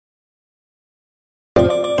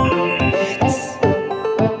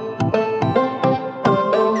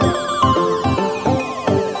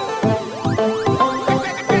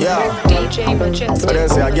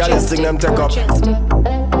last thing them take up.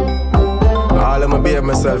 All of me behave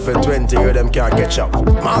myself at 20 years, them can't catch up.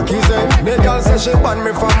 Marky say, me girl say she want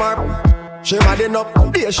me from her. She mad enough,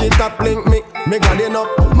 there she tap link me. Me got enough,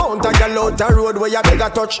 mount a girl out the road where you beg a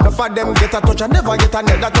touch. Enough of them get a touch, I never get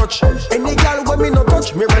another touch. Any girl when me no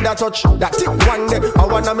touch, me rather touch. That tick one day, I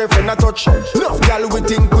wanna me friend a touch. Enough girl we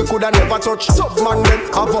think we coulda never touch. Sub man them,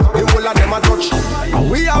 have up, the whole of them a touch.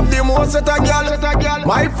 We have the most set a girl.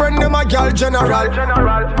 My friend them a girl general.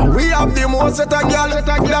 We have the most set a girl. The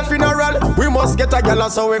funeral, we must get a girl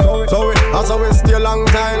so we stay long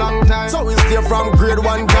time. So we stay from grade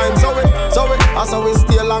 1 time. So we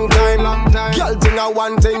stay long time. Girl thing a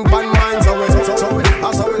one thing pan mine. So we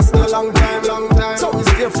stay long time. So we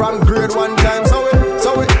stay from grade 1 time. So we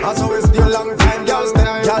stay long time. Girl stay,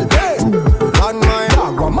 girl hey, on mine.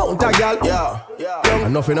 One mount a girl, yeah.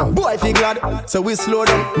 Enough enough. Boy feel glad, so we slow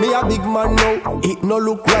down. Me a big man now, it no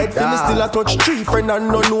look right. For me still a touch 3 friend and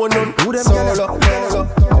no know none. Who them solo?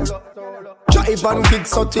 Drive and kick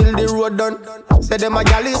so till the road done. Say them a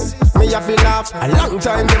gal is, me a feel laugh. A long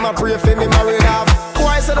time them a pray for me married off.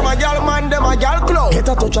 Why say them a gal man, them a gal clown. Get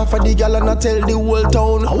a touch off of the gal and I tell the whole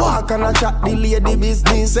town. I walk and I chat the lady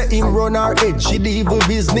business. Say him run her head, she the evil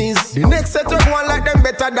business. The next set up one like them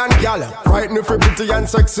better than gal. Frightened for pretty and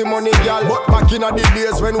sexy money gal. But back in the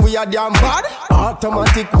days when we are damn bad,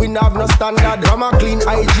 automatic we have no standard. From a clean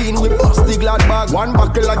hygiene we bust the glad bag. One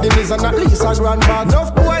buckle of Guinness and at least a grand bag.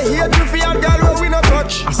 Enough boy here to fear girl when we no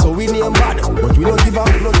touch. So we name bad, but we don't give up,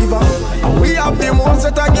 We have the most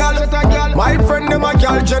set a girl. My friend them a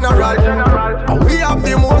girl general. We have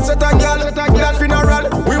the most set a girl. The funeral,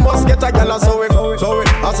 we must get a girl so we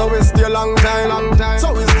stay long time.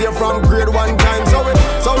 So we stay from grade 1 time. So we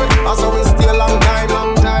stay long time.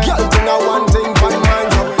 Girl thing a one thing for mine.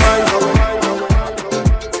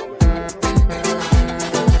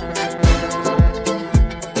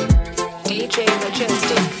 DJ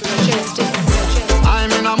Majestic.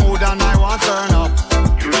 I'm in a mood and I want turn up.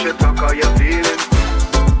 You should talk how you're feeling.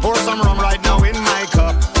 Pour some rum right now in my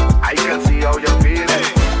cup. I can see how you're feeling. Hey,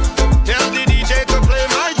 tell the DJ to play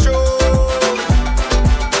my tune.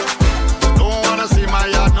 Don't wanna see my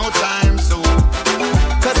yard no time soon.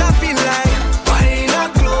 Cause I feel like why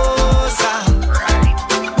not closer. Right.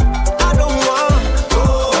 I don't want go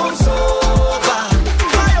home sober.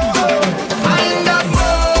 I'm in that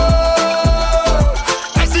mood.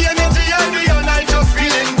 I see energy and the and I just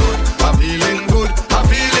feeling good. I'm feeling good.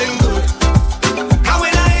 And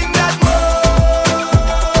when I in that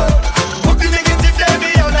mood, fuck the negative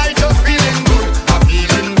baby and I just feeling good. I'm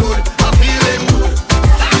feeling good. I'm feeling good.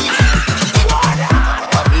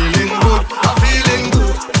 I'm feeling good. I'm feeling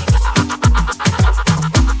good.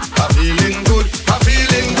 I'm feeling good. I'm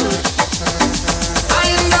feeling good.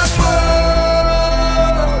 I'm in that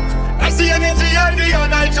mood. I see energy and the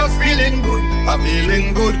and I just feeling good. I'm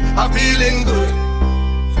feeling good. I'm feeling good.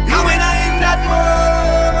 And when I in that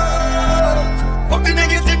mood, fuck the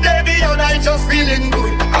negative baby and I just feeling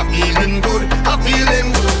good. I'm feeling good. I'm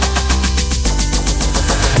feeling good.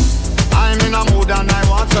 I'm in a mood and I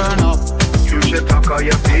want turn up. You should talk how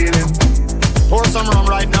you're feeling. Pour some rum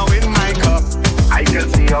right now in my cup. I can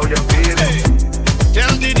see how you're feeling.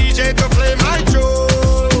 Tell the DJ to play my tune.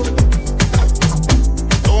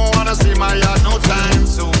 Don't wanna see my yard no time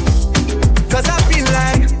soon. Cause I feel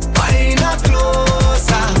like why not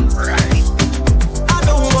closer. Right. I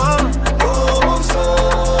don't want go home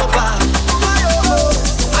sober.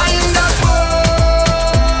 I'm in that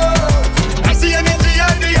mood. I see energy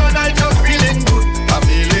and the and I just feeling good. I'm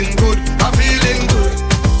feeling good. I'm feeling good.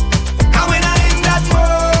 And when I in that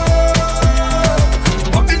mood,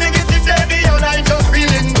 fuck the negative baby and I just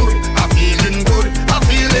feeling good. I'm feeling good. I'm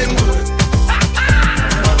feeling good.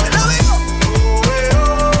 Now we go. Oh, yeah,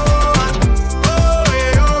 oh. Oh,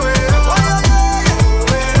 yeah, oh, yeah, oh.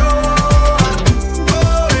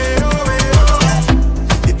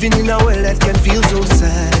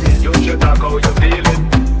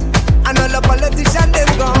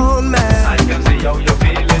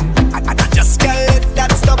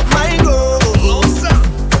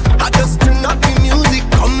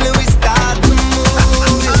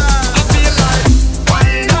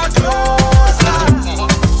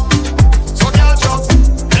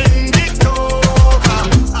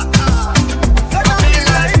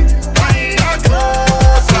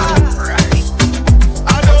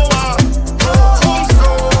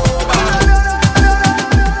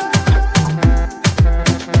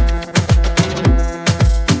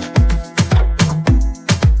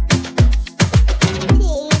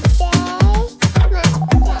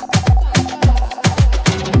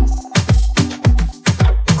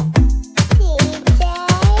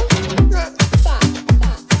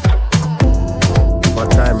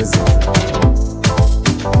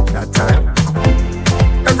 That time.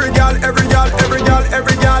 Every girl, every girl, every girl,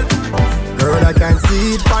 every girl. Girl, I can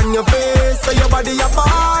see it on your face. So your body a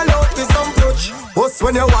ball out with some touch. What's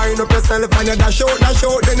when you wind up yourself and you dash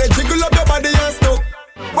out, then you jiggle up your body and stuck.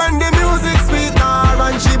 When the music sweet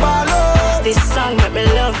and she ball out. This song make me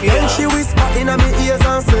love you. Then she whisper in my ears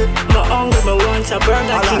and say, my hungry, me want a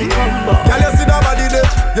Burger King combo. Girl, you see that body there,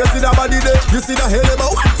 you see that body there, you see that hell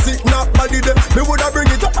about what's it not body there. Me woulda bring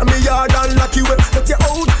it up on me yard and lock you up. Let you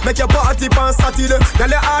out, make your party on Saturday. Girl,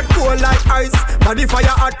 your heart cold like ice, body fire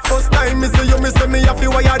hot. First time me see you, me say me have to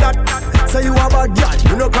wire that. Say you a bad girl,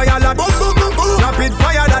 you know cry a lot. Rapid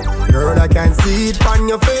fire that. Girl, I can see it on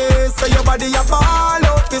your face. So your body a ball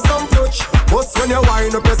out with some touch. Bust when you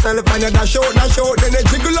wind up yourself and you dash out, then you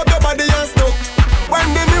jiggle up your body and stuck. When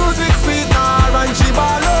the music sweet and she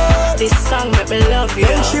ball out. This song make me love you.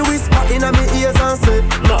 Then she whisper in my ears and say,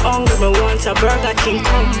 my hungry, me want a Burger King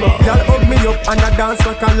combo. Girl hug me up and I dance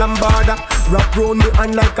like a lambada. Wrap round me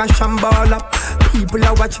hand like a shambala. People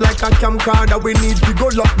a watch like a camcorder. We need to go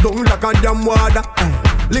lock down like a damn water.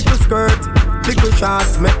 Little skirt, little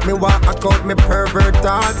shots, make me walk out me pervert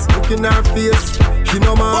thoughts. Look in her face, she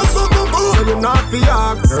know man, so you not fi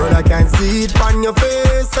ask. Girl, I can see it on your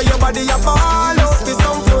face. So your body a fall out with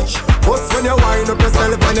some touch. Bust when you wind up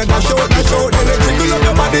yourself and you dash out, then you jiggle up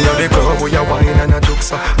your body. You the girl where you wine and a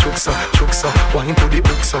juksa, juksa, juksa. Wine to the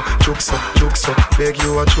hooksa, juksa, juksa. Beg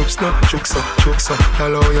you a chups no, juksa, juksa.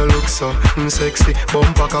 Hello you look so sexy,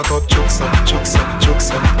 bumper cock up, juksa, juksa,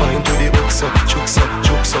 juksa. Wine to the hooksa, juksa,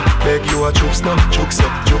 juksa. Beg you a chups no, juksa,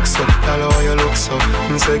 juksa. Hello you look so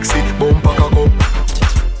sexy, bumper cock up.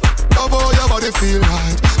 Love how your body feel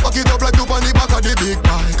right. Back it up like you on the back of the big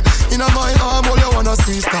bike. Inna my arm, all you wanna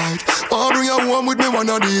squeeze tight. Wanna bring you home with me one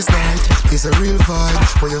of these nights. It's a real vibe,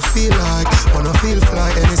 what you feel like. Wanna feel fly,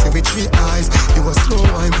 anything with 3 eyes. You a slow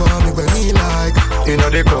wine for me when me like. Inna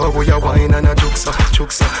the club where you wine and a juksa,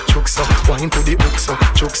 juksa, juksa. Wine to the hooksa,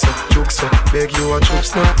 juksa, juksa. Beg you a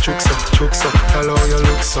chups no, juksa, juksa. Hello you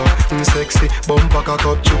look so sexy, bumper cock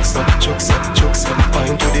up, juksa, juksa, juksa.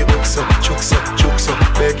 Wine to the hooksa, juksa, juksa.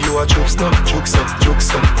 Beg you a chups no, juksa,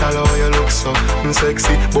 juksa. Hello you look so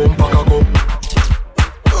sexy, bumper cock up.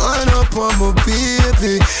 Wind up on my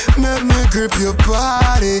baby, make me grip your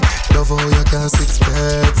body. Love how you can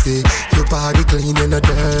 630. Your body clean and not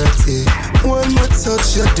dirty. When I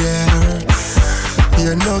touch you there,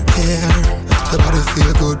 you no care. The body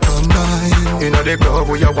feel good for mine. Inna the club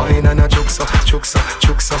where you wine and a juksa, juksa,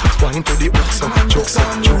 juksa. Wine to the hooksa, juksa,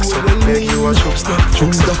 juksa. Beg you a chups no,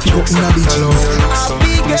 juksa, juksa. Hello you look so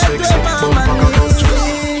sexy, bumper cock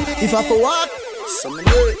up. If I for walk, some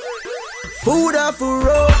do it. Food off for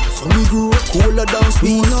road, so me grew up cooler down snow.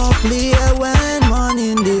 We no play when man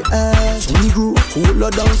in the air. So me grew up cooler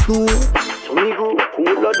down snow. So me grew up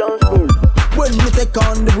cooler down snow. When me take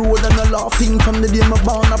on the road and a laughing from the day my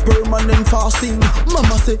born a permanent fasting.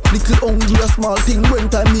 Mama say little hungry a small thing. When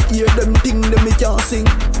time me hear them thing, them me can't sing.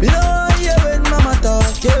 Me no hear when mama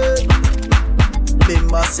talking.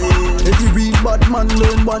 Remember say every real bad man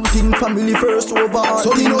learn one thing, family first over all.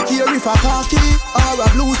 So me no care if a khaki or a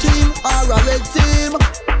blue team or a red team.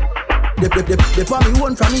 They for me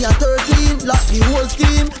one from me at 13, lock the whole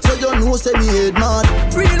scheme. So you know say me head mad.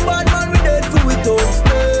 Real bad man we dead for we toast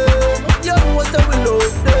them. You know say we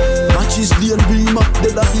love them. Matches Lane Beamer,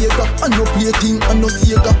 De La Vega, and no plating and no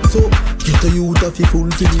Sega. So get a youth of you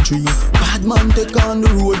fulfill the dream. Bad man take on the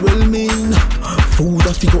road well mean. Food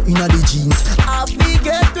of you go in the jeans. I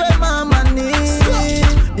forget where mama needs.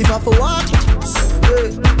 If I for walk,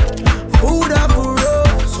 food of for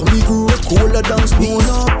road. So me grew up cooler down spoon. We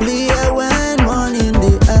no play when one in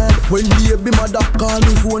the air. When baby mother call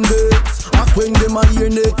me phone dates. Ask when them a hear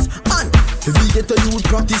next. And if we get a youth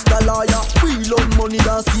practice the lawyer. We love money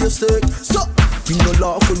than safe sex. So bring no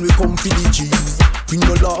laugh when we come for the cheese. Bring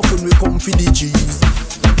no laugh when we come for the cheese.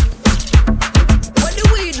 When the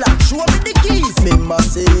weed lock, show me the keys. Remember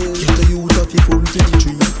say, get the youth of you full for the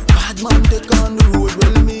tree. Bad man take on the road,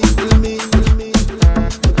 well me, well me, well me.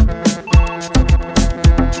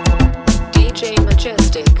 DJ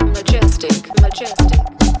Majestic, Majestic, Majestic.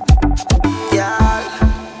 Yeah,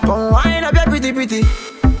 come wind up your pretty pretty.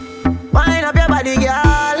 Wind up your body,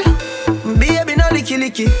 girl. Baby, no licky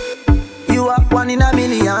licky. You are one in a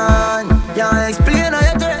million. Can't explain how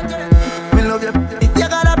you turn. Me love you. You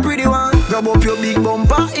got a pretty one. Grab up your big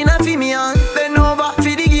bumper in a Fimian. Bend over for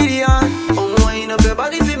the Gideon. Oh, wind up your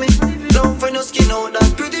body for me. Don't find no skin out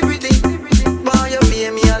that pretty pretty. Buy you pay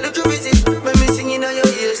me a little visit. When me singing on your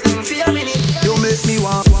ears, them for a minute. You make me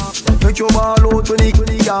want. Make your ball out when it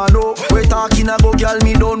gone up. We talking about girl,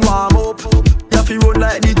 me don't warm up. You feel run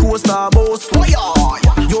like the coaster boss.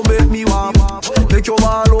 You make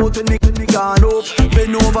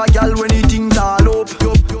over gal when the things all up.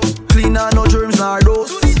 Clean and no germs nor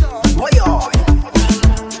dust. Why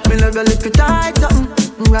me love your lick it tight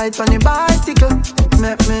something. Ride on the bicycle.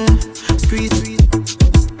 Make me squeeze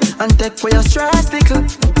and take for your stress little.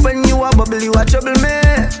 When you a bubble, you a trouble me.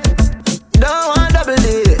 Don't want double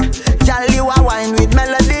D. Girl, you a wine with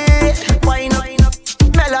melody. Wine up,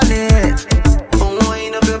 melody.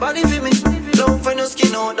 Wine up your body for me. Love when your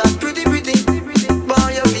skin out that pretty.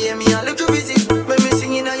 Boy, you feel me a little busy. When me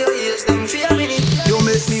singing on your ears, them feel me. You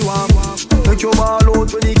make me warm. Make your ball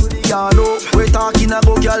out when the yard up. We talking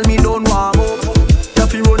about girl, me don't warm up. You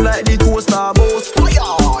feel run like the coaster bus.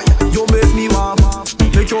 You make me warm.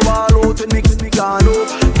 Make your ball out when me gone up.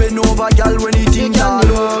 Bend over girl when the thing yard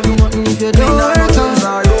up. If you don't work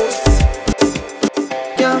hard,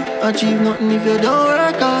 can't achieve nothing if you don't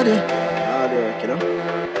work hard. Hard work, you know.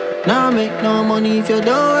 Now make no money if you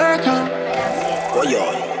don't work hard. Oh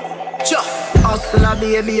yeah, sure. Hustler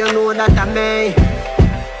baby, you know that I'm me.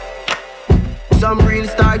 Some real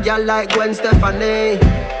star girl like Gwen Stefani.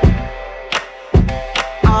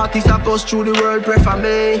 Artists across through the world pray for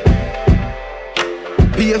me.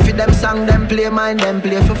 Pay for them song, them play mine, them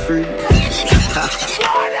play for free.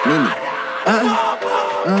 Mini.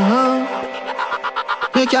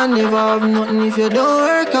 You can never have nothing if you don't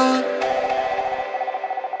work hard.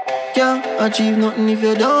 Can't achieve nothing if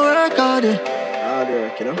you don't work hard. Hard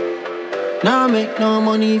work, you know. Now make no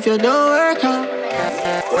money if you don't work hard.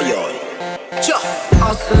 Oh yeah, sure.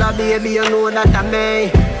 Hustler baby, you know that I'm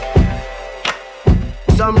me.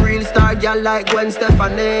 Some real star girl like Gwen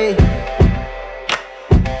Stefani.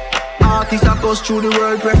 Artists across through the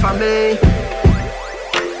world pray for me.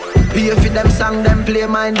 Pay for them song, them play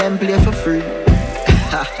mine, them play for free.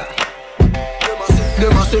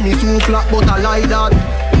 Them a say me so flat, but I like that.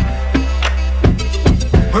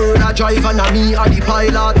 Heard a driver and me a the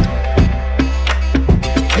pilot.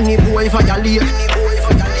 Any boy violate.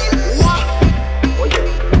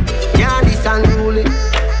 Yeah, this unruly.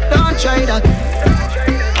 Don't try that.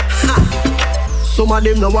 Some of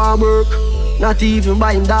them no want work. Not even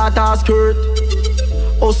buying data skirt.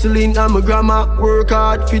 Hustling and my grandma work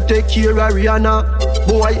hard fi take care of Rihanna.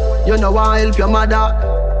 Boy, you know why help your mother.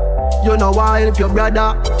 You know why help your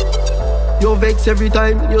brother. You vex every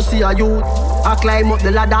time you see a youth. I climb up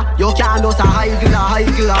the ladder. You can't just a higgle.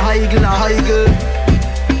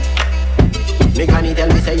 Me granny tell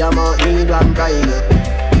me say you might need one bridle.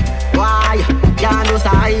 Why? Can't just a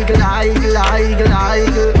higgle.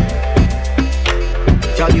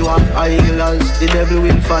 Tell you what, idlers, the devil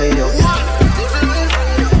will find you.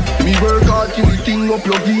 Me work hard till the thing go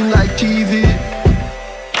plug in like TV.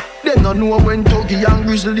 They don't know when Tuggy and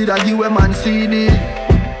Grizzly that give a man CD.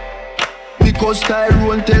 Because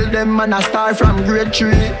Tyrone tell them man a star from grade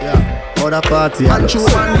 3. Yeah. Other party a look some.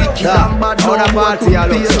 Other party a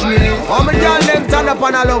look some. How me girl them turn up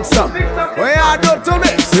and a look some? What you do to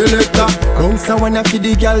me? Selector, bounce a wanna feed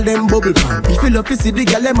the girl them bubble pan. If you love to see the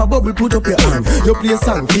girl them a bubble, put up your hand. You play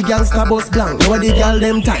song, the girl star bus blank. Now the girl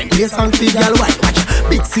them time, play song, the girl white. Watch,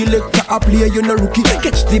 big selector a play, you no rookie.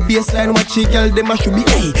 Catch the baseline, watch the girl them a should be.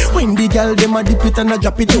 Hey, when the girl them a dip it and a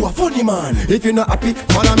drop it, you a funny man. If you not happy,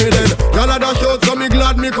 follow me then. Girl a dash out, so me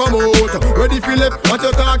glad me come out. Ready for left, what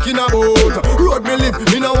you talking about? Road me live,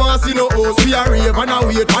 me no want see no house. We a rave and a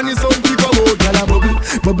wait, and the sun to come out. Gala bubble,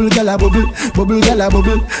 bubble gala bubble, bubble gala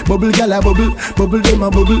bubble, bubble gala bubble, bubble dem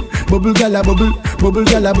a bubble, bubble gala bubble, bubble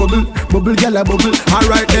gala bubble, bubble gala bubble.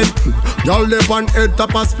 Alright then, y'all live on head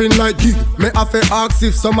top a spin like gig. Me have to ask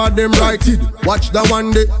if some of them right it. Watch that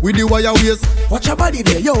one day with the wire waist. Watch your body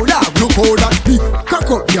there, yo dog. Look how that big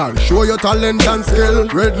cock up, y'all. Show your talent and skill.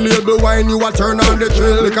 Red label wine, you a turn on the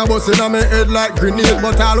trail. Like a bus in my head like grenade,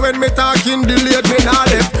 but all when me talking delayed, me nah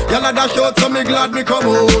left. Y'all a dash out, so me glad me come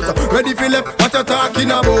out. Ready for left, what you talking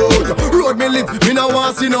about? Road me live, me no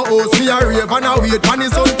want see no house. Me a rave and a wait, and the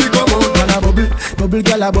sun to come out. Gala bubble, bubble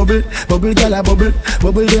gala bubble, bubble gala bubble,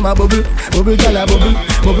 bubble dem a bubble, bubble gala bubble,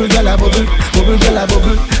 bubble gala bubble, bubble gala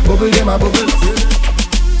bubble, bubble dem a bubble.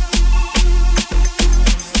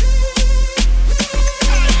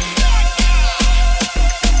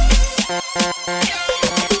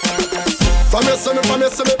 From you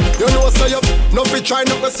see me, you know say up. No fi try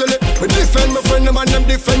not to silly. Me defend my friend, them and them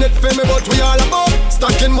defend it for me. But we all about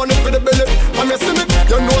stacking money for the belly. From you see me,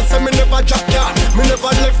 you know say me never drop yard. Me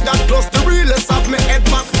never left that close. The realest of me head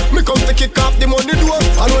back. Me come to kick off the money door.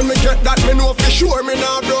 And when me get that, me know for sure me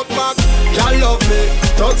nah broke back. Y'all love me,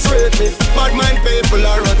 thugs rate me. Bad mind people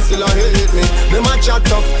are run still a hate me. Them a chat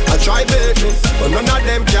tough, I try bait me. But none of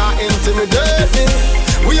them can intimidate me.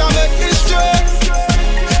 We are make history.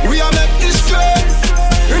 We are make history.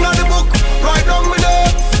 In the book, right down me there.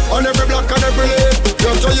 On every block and every lane.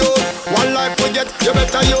 You tell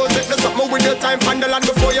the land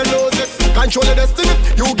before you lose it. Control your destiny,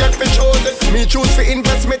 you get to choose it. Me choose to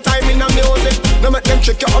invest my time in a music. No make them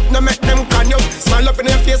trick you up, no make them can you. Smile up in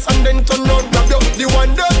your face and then turn round, grab you. The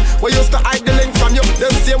one that we used to hide the link from you.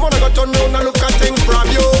 Them same one I got turn round and look at things from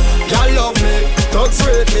you. Y'all love me, thugs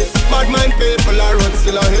rate me. Bad mind people are run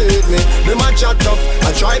still I hate me. Them a chat tough,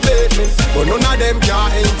 I try bait me, but none of them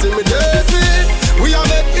can intimidate me. We are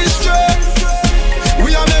make history.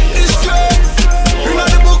 We are make history. In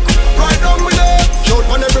the book, right down with it. Shout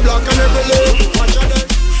on every block and every lane. Watch out there.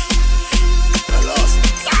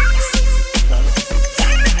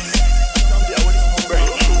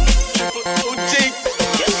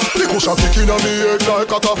 Cushion kick inna me head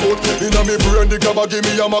like a foot. Inna me brain the grabber give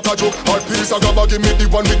me a maca joke. Hard piece a grabber give me the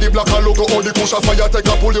one with the black and logo. All the cushion fire take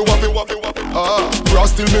a pull you wappy wappy wappy.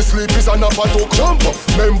 Brass till me sleep is an apple talk. Jump up,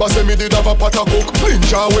 member say me did have a pot a cook.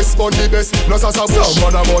 Ninja West Bun the best, no sasa bush. Some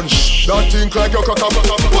man a munch, that think like your cock.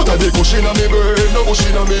 What a big cushion inna me brain, no bush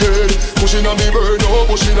inna me head. Cushion inna me brain, no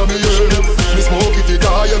bush inna me head. Me smoke it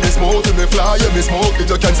die, me smoke it me fly, me smoke it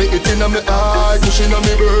you can see it inna me eye. Cushion inna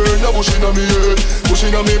me brain, no bush inna me head.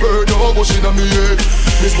 Cushion inna me brain. No bush inna me head.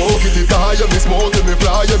 Me smoke it die, me smoke it, me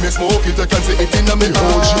fly, me smoke it, I can see it inna me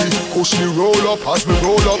OG. Push me roll up, as me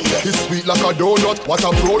roll up. It's sweet like a donut, what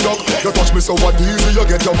a product. You touch me so what easy, you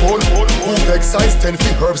get your bone. Who beg size 10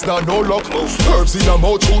 feet, herbs now no luck. Herbs in a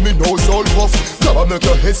mouth, through me nose all puff. Grab make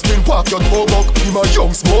your head spin, park your toe buck. Him a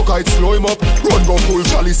young smoke, I'd slow him up. Run go full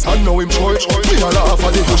chalice and know him choy. Me a laugh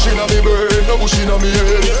at the bush inna me burn, no bush inna me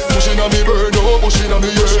head. Bush inna me burn, no bush inna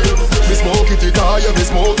me head. Me smoke it die, me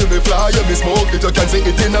smoke it, me fly, me smoke it, you can see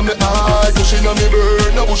it inna me eye. Bush inna me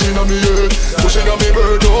burn, no bush inna me head. Bush inna me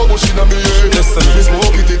burn, no bush inna me head. Listen, me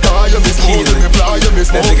smoke it die, me smoke it, me fly, me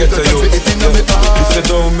smoke it, you can see it inna me eye. If you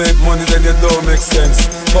don't make money, then you don't make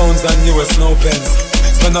sense. Pounds and US, no pence.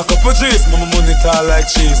 Spend a couple G's, my money tall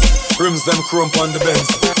like cheese. Rims them crump on the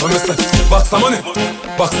Benz. I'm say, box of money,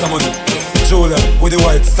 box of money. Julia with the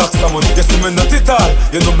white socks of money. You see me not it all,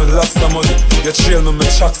 you know me lots of money. You trail me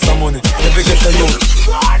chucks of money. If you get a youth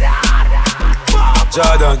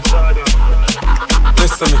Jordan,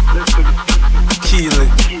 listen me, Keely.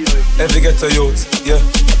 If you get a youth, yeah.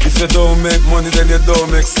 If you don't make money, then you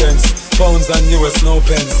don't make sense. Pounds and US, no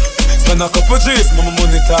pence. Spend a couple G's, my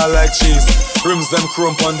money tall like cheese. Rims them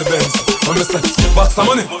crump on the Benz. I'm say, box of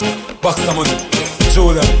money, box of money.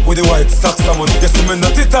 Julia with the white socks of money. You see me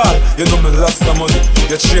not it all, you know me lots of money.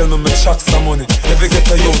 You trail me chucks of money. If you get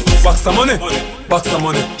a youth, box of money, box of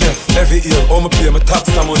money. Yeah, every year, all me pay me tax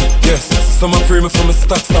of money. Yes, some pray me for me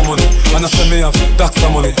stacks of money. And I say me have tax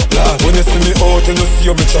of money. Lord, when you see me out, you know see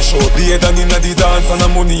how me trash out. The head and inna the dance and the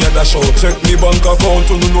money you dash out. Check me bank account,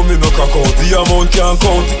 you know me no crack out. The amount can't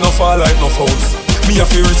count, it no fall like no fouls. Me have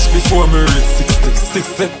to reach before me reach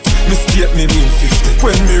 60. Me state me mean 50.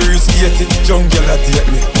 When me reach 80, jungle a date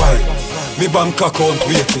me. Why? Me bank account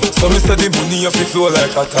waiting. So me say the money have to flow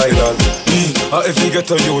like a tidal. Me, if you get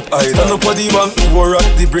a youth idol. Stand up at the bank, war at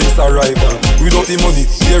the brinks arrival. Without the money,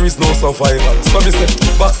 there is no survival. So me say,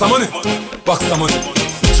 box of money, box of money.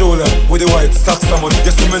 Julia with the white socks of money.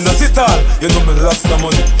 You see me not it all, you know me lots of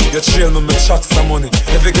money. You trail me chucks of money.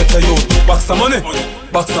 If you get a youth, box of money,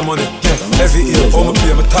 box of money. Yeah, every year, all me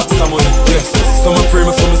pay me tax of money. Yes, some me pray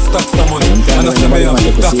me for me stacks of money. And I say me have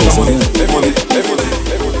tax of money. Every money.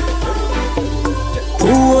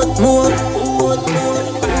 More.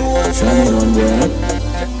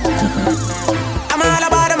 I'm all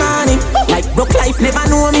about the money. Like broke life never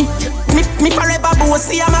know me. Me forever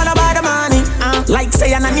bossy, I'm all about the money. Like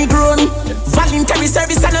say I'm a Negro me. Voluntary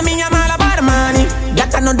service and me, I'm all about the money.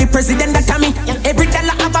 That I know the president that me. Every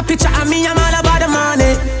dollar have a picture of me, I'm all about the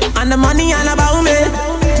money. And the money all about me.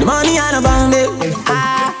 The money all about me.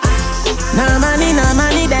 No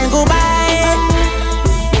money, then go buy.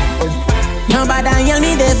 Nobody yell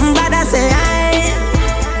me deaf, but I say aye.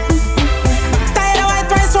 Tired of white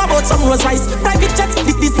price, what about some Rolls Royce? Private jets,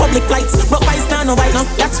 these public flights. But why stand no right now?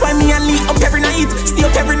 That's why me and Lee up every night. Stay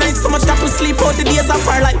up every night, so much that we sleep out the days of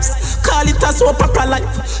our lives. Call it a so proper life.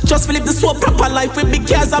 Just live the so proper life with big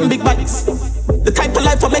cars and big bikes. The type of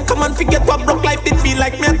life I make a man forget what broke life did feel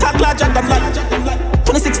like. Me a talk larger than life.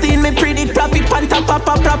 2016 me predict profit, panta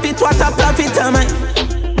papa profit, what a profit am I?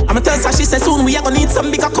 I'ma tell her, she said soon we are gonna need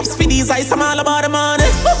some bigger cups for these eyes. I'm all about the money.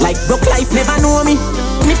 Like broke life never know me.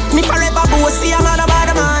 Me forever bossy, I'm all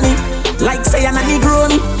about the money. Like say I'm a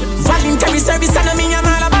Negro me. Voluntary service and me, I'm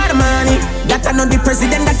all about the money. That I know the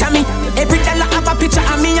president that me. Every dollar have a picture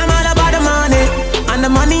of me, I'm all about the money. And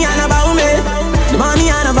the money all about me. The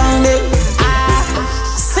money all about me.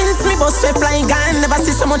 Since me bus we flying gun, never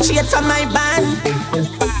see so much hate from my band.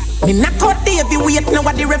 Me knock out the heavyweight, now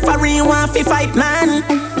what the referee want fi fight man.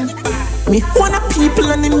 Me wanna people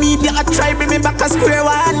on the media I try bring me back a square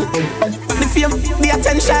one. The fame, the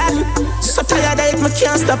attention. So tired of it, me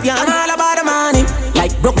can't stop, yeah. I'm all about the money.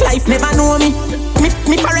 Like broke life never know me.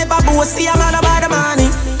 Me forever bossy, I'm all about the money.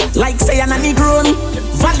 Like say I'm a Negro me.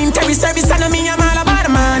 Voluntary service and me, I'm all about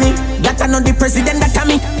the money. That I know the president, that I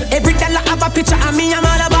me. Every dollar have a picture of me, I'm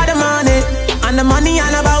all about the money. And the money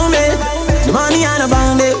all about me. The money all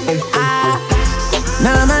about me.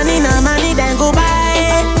 No money, then go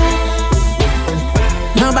buy.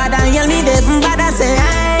 Nobody yell me, they from bad, I say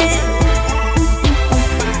aye.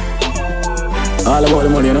 All about the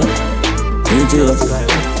money, you know. Ain't you?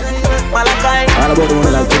 All about the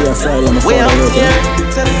money like today, Friday, I'm a Friday. We out here.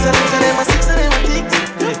 Tell them a six, tell them a ticks.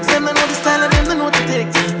 Them don't know the style and them don't know the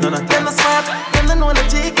ticks. None of them are smart, them don't know the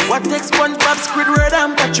ticks. What takes SpongeBob, Squidward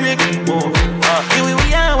and Patrick? Here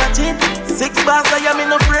we are, watch it. 6 bars, I am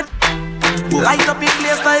in a fret. Light up in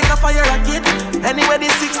place like a fire rocket. Anyway, the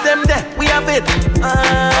 6 them there, we have it.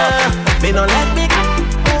 Me no let me.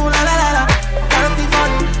 Ooh la la la la. Gotta be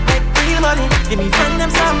fun, make real money. Give me friend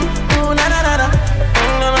them some. Ooh la la la la.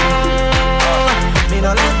 Me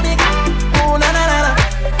no let me. Ooh la la la la.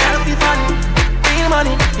 Gotta be fun, real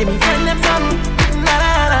money. Give me friend them some. La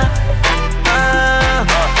la la.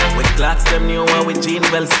 With clocks them new one with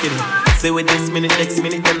jeans well skinny. Say with this minute, next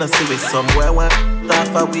minute, then I see with somewhere one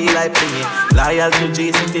off a wheel like plingy. Loyal to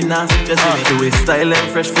J City, nasty just in it. Do it style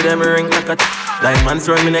and fresh for them ring like a diamonds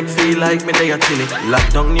round me neck, feel like me they a chilly.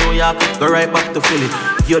 Lockdown New York, go right back to Philly.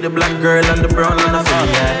 You're the black girl and the brown and the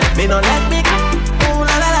Philly, yeah. Me no let me, ooh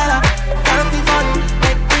la la la la. Gotta be fun,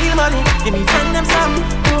 make real money. Give me friend them some,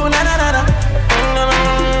 ooh la la la la.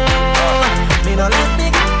 Me no let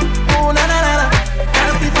me, ooh la la la la.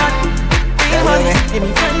 Gotta be fun, real money. Give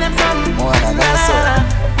me friend them some.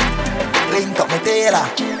 Link up me tailor.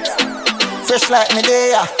 Fresh like me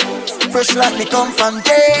there. Fresh like me come from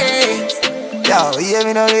James. Yo, hear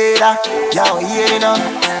me no later. Yo, hear me no.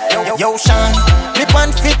 Yo, Sean, me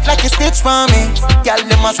pan fit like a stitch for me. Girl,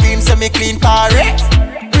 them a scream so me clean party.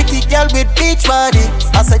 Pretty girl with beach body.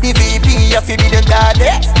 I said the VP, you fi be the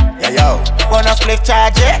daddy. Yeah, yo, wanna split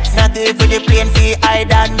charge it. Not even the plane fee I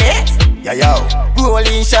done it. Yeah, yo,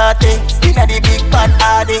 rolling shorty, inna the big bad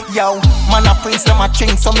hardy. Yo, man a prince, them a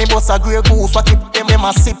ching. So me boss a grey goose, what if them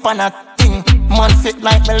a sip on a thing. Man fit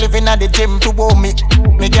like me living at the gym. To wow me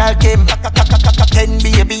girl came 10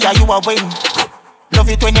 baby, yeah, you a win. Love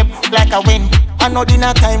it when you like a win. I know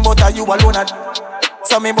dinner time, but are you alone at.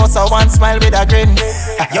 So me boss a one smile with a grin.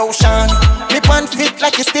 Yo, Sean, me pan fit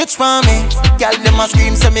like a stitch for me. Girl, them a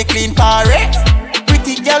scream, so me clean party.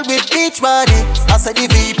 Pretty girl with beach body. I said the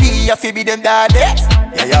VP, you fi be them daddy.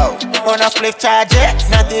 Yeah, yo, on a split charge it.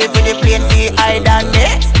 Not even the plane fee I done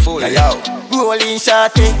it. Yeah, yo, rolling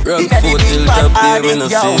shorty. Rock foot till top here, me no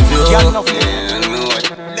save you.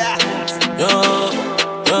 Yo,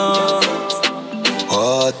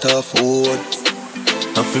 water food.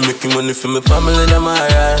 I feel making money for my family, them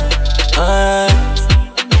alright.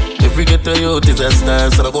 Every ghetto youth is a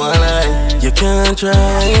star, so I go and lie. You can't try,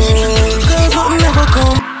 cause I'll never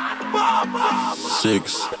come.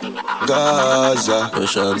 6 Gaza,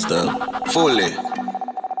 Russian style, fully.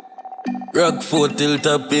 Rock foot till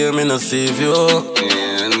top here, me no save you.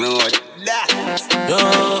 Yo,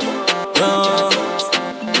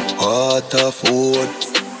 water food.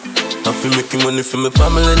 I feel making money for my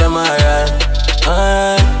family, them alright.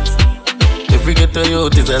 Every ghetto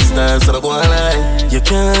youth is a star, so I go and lie. You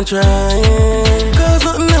can't try, cause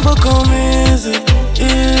nothing never come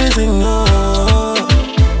easy, no.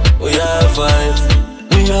 We all fight,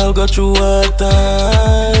 we all go through hard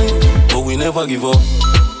time, but we never give up.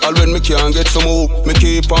 All when me can't get some hope, me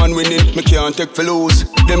keep on winning, me can't take for lose.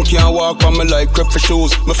 Them can't walk on me like crep for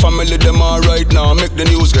shoes. My family them alright now, make the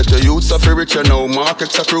news. Get the youths a fi richer now,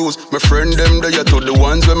 markets a cruise. My friend them they are to the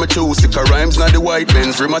ones when me choose. Sick of rhymes not the white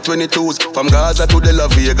Benz, Rim a 22s. From Gaza to the La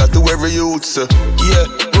Vega to every youth. Yeah,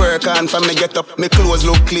 work on from me get up. Me clothes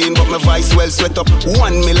look clean but my voice well sweat up.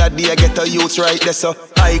 1 meal a day I get a youth right there so.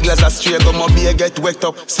 Eyeglass a straight but my beer get wet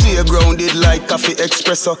up. Stay grounded like coffee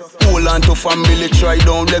espresso. Hold on to family, try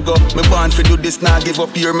down leg up. Me born fi do this, now give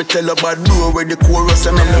up here. Me tell a bad bro where the chorus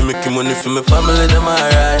and me I'm making money for my family, them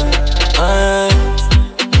alright.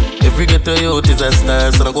 Every ghetto youth is a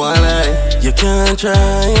star, so I go and lie. You can't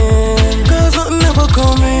try, cause nothing never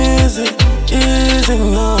come easy,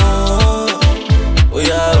 no.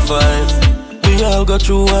 We all fight, we all go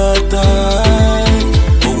through hard time,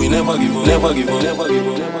 but we never give up, never give up, never give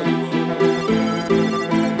up, never give up.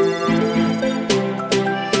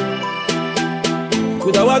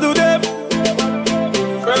 Could I do them?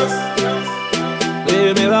 First,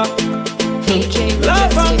 DJ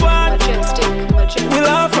laugh and Majestic, go on. We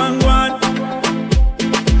laugh and go on.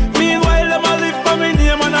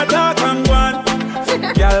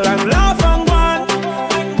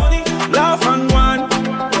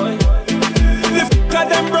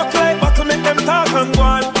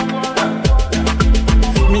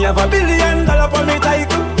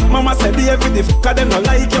 behave with the fucker, them not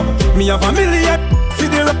like you. Me have a million for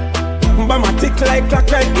the rock. But my tick like clock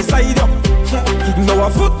right beside you. Now a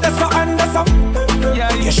foot that's a hand that's up.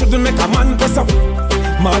 You shouldn't make a man press up.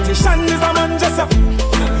 Martian is a man just up.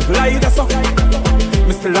 Lie that's up.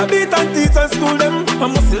 Me still a beat and teach and school them. I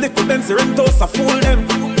must lick with them, Rentos a fool them.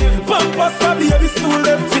 Pampers a baby stool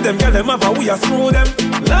them. Feed them, girl them have a we a screw them.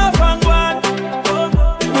 Laugh and go on.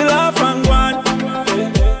 We laugh and go on.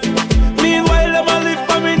 Meanwhile them a live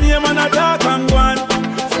for me name and a dark and go on.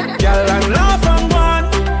 Girl and laugh and go on.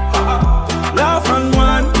 Laugh and go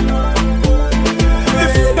on.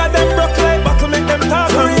 If you got them broke like buckle, make them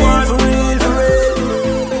talk and go on. For real.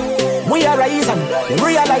 We are rising, they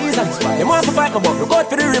realize and they want to fight me, but we got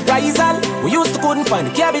for the reprisal. We used to couldn't find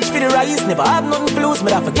the cabbage for the rice. Never had nothing to lose,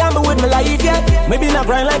 me have to gamble with my life, yeah. Maybe not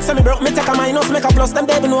grind like semi broke, me take a minus, make a plus. Them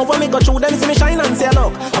they even know when me go through them, see me shine and say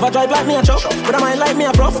look. Have a drive like me a truck, but I mind like me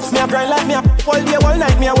a prof. Me a grind like me a all day, all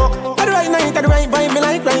night me a walk. At the right night, at the right vibe, me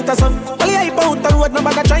like right or some. Only hype out the road, no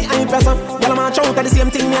bag a try hype or some. Y'all man shout at the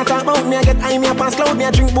same thing, me a talk about. Me a get high, me a pass cloud, me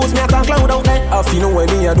a drink booze, me a talk cloud out there. If you know when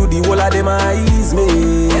me a do the whole of them eyes, me.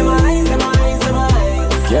 Them eyes, them eyes, them eyes.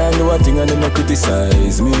 Can't do a thing and them no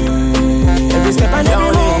criticize me. Every step and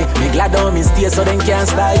every move, me glad on me stay so them can't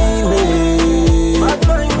style me. Bad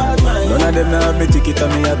mind, bad mind. None of them have me ticket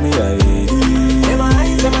and me have me ID. Them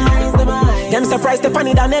eyes, them eyes, them eyes. Them surprised the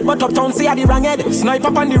funny than it, but uptown see a the wrong head. Snipe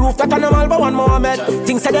up on the roof, that animal but one Mohammed.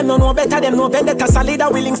 Things say them no know better, them no vendetta. Solid,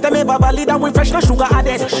 we links them ever valid, we fresh no sugar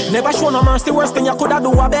added. Never show no mercy, worst thing you coulda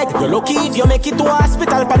do a beg. You're lucky if you make it to a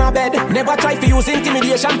hospital pan a bed. Never try to use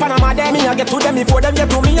intimidation pan a mad. Me I get to them before them get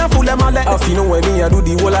to me and fool them all. If you know when me I do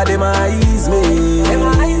the whole of them eyes me. Them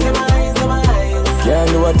eyes, them eyes, them eyes. Can't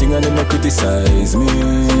do a thing and them no criticize me.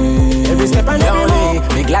 Every step and every move,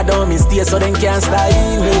 me glad on me stay so them can't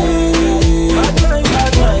style me. Bad mind,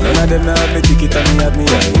 bad mind. None of them have me ticket and me have me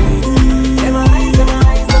ID. Them eyes, them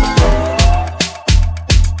eyes, them eyes.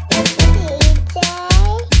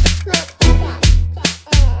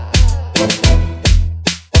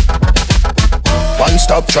 One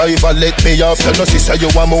stop driver, let me off. You know, sister, you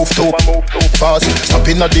a move too fast.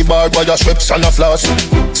 Stopping at the bar by your strips and a floss.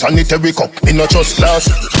 Sanitary cup, me not just glass.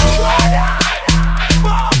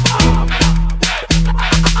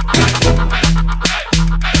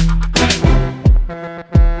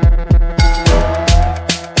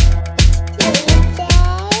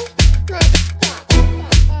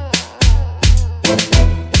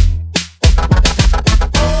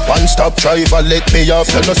 Stop driver, let me off.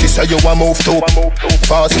 You know, sister, you a move too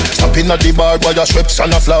fast. Stopping at the bar by your strips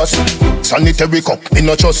and a floss. Sanitary cup, me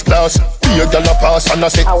not just glass. Be a gal a pass and I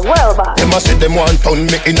say, them a say them want pound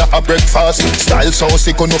me in a breakfast. Style so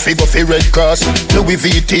sick, no figure for Red Cross. Louis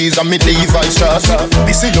VT's and me Levi's straws.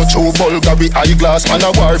 This is your true Bulgari eyeglass. Man a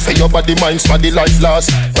war for your body, minds for the life last.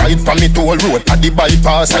 Ride from me toll road at the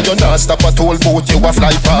bypass. And you not stop a toll boat, you a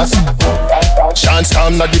fly past. Chance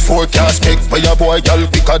time na the forecast. Make for your boy, girl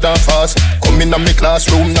quicker than fast. Come in a me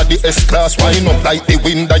classroom na the S-class. Wind up like the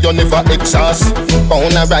wind that you never exhaust.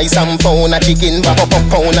 Pound of rice and pound of chicken back.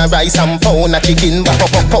 Pound of rice and pound of chicken back.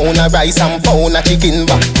 Pound of rice and pound of chicken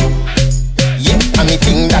back. Yeah, and me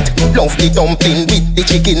think that. Love the dumpling with the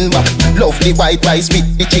chicken back. Love the white rice with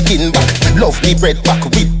the chicken back. Love the bread back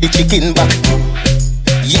with the chicken back.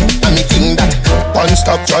 Yeah, and me think that. One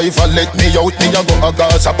stop driver, let me out. Me a go a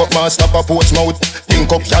Gaza, but man stop a Portsmouth.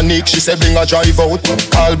 Link up Yannick, she say bring a drive out.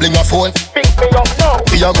 Call bring a phone. Pick me up now.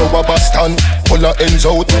 We a go a Boston, pull a ends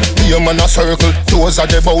out. Be a man a circle, toes a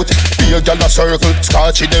the bout. Be a gal a circle,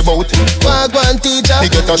 scotchy the bout. Wagwan teacher. Me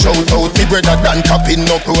get a shout out. Me brother Dan tapping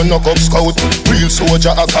up, run up scout. Real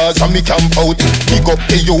soldier a cause and me camp out. Big up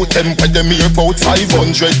the youth, them when them hear about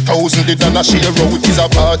 500,000. They done a share out. Is a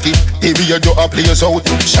party, the radio a plays out.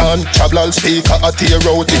 Sean Chablal speaker a tear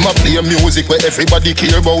out. Him a play music where everybody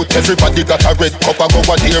care about. Everybody got a red cup a go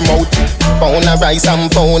a tear mouth. Pound of rice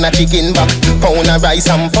and pound of chicken back. Pound of rice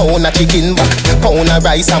and pound of chicken back. Pound of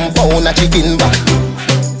rice and pound of chicken back.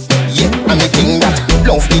 Yeah, and me think that.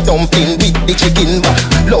 Love the dumpling with the chicken back.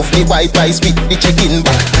 Love the white rice with the chicken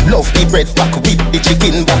back. Love the bread back with the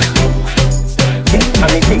chicken back. Yeah,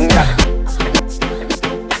 and me think that.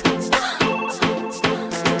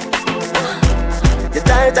 You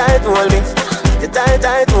tight, hold me. You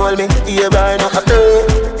tight, hold me. You burn up a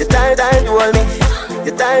turn. You tight, hold me.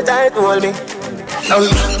 You tight, hold me. Now,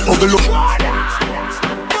 look.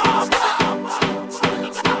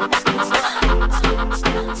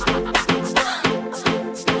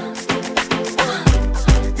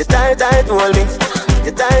 You tight, hold me.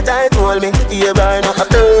 You tight, hold me. You burn up a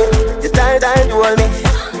turn. You tight, hold me.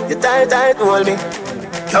 You tight, hold me.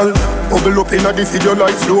 Girl, bubble up inna the video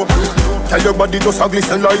like flow. Tell your body just a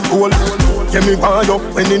glisten like gold. Get me wind up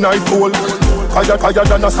when the night cold. Higher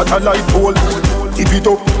than a satellite pole. Tip it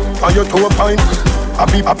up on your toe pine.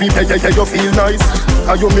 Happy, yeah, you feel nice.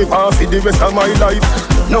 Cause you me want for the rest of my life.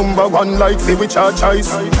 Number one like fi with your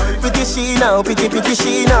choice. Pretty she now, pretty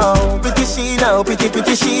she now. Pretty she now,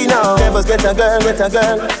 pretty she now. Never get a girl.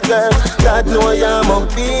 God know I'm up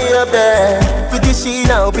baby. Pretty she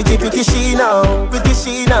now, pretty she now. Pretty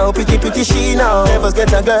she now, pretty she now. Never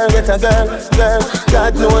get a girl.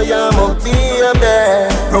 God know I'm up baby.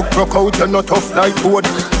 Rock out, you're not tough like wood.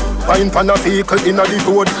 Fine pan a vehicle in a the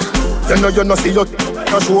road. You know see your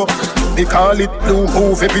show. They call it Blue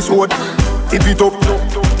Move episode. Tip it up.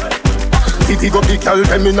 Tip it up the girl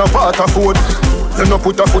them in a water food. You no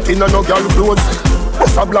put a foot in a no girl clothes.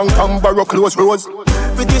 Bust a blank and borrow close rose.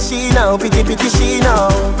 Pretty she now, pretty she now.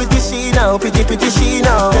 Pretty she now, pretty she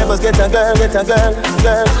now. Never get a girl.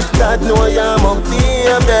 God know I'm up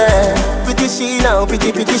baby. Pretty she now,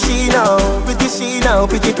 pretty she now. Pretty she now,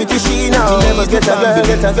 pretty she now. Never get a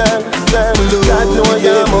girl. God know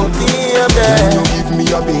I'm up baby. You give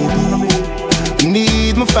me a baby.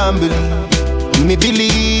 Need my family. Me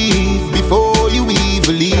believe before you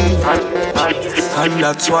even leave. And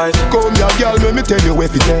that's why. Come here, girl, let me tell you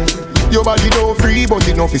what it is. Your body no free, but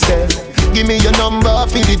it no fi sell. Give me your number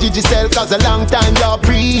for the Digicel, cause a long time you're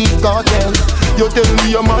pre-cartel. You tell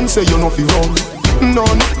me a man say you no fi run.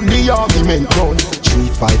 None, the argument done. 3,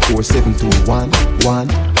 5, 4, 7, 2, 1, 1.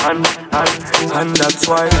 And that's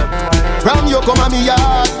why. From you come at me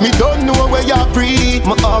yard, me don't know where you're free.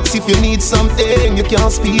 My ask if you need something, you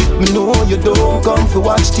can't speak. Me know you don't come for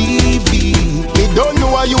watch TV. Me don't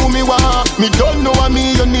know what you me want, me don't know what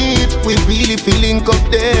me you need. We really feeling up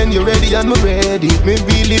then, you ready and me ready. Me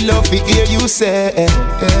really love to hear you say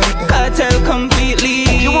Cartel completely.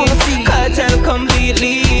 You wanna see? Cartel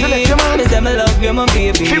completely. You left your man. Me say me love you, my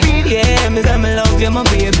baby. Yeah, me say me love you, my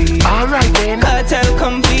baby. Alright then. Cartel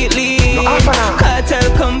completely. No, Cartel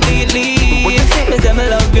completely. What you say? Me say me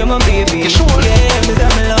love you, my baby. You sure? Yeah, me say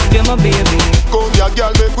me love you, my baby. Come here,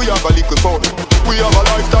 girl, make we have a little fun. We have a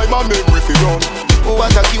lifetime and make we fi run.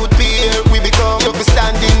 What a cute pair we become. You fi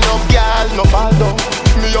standing up, girl, no fall down.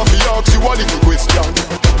 Me have to ask you a little question.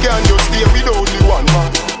 Can you stay with only one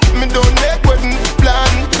man? Me don't make wedding plan.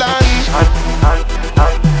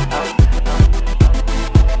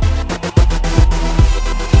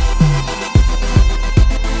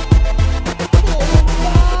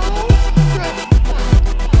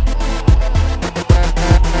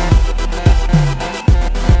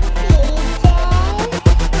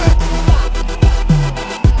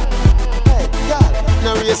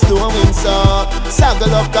 Don't win so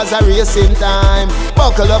saddle up cause a racing time.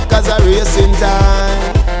 Buckle up cause a racing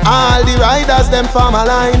time. All the riders them form a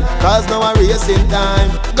line, cause now a racing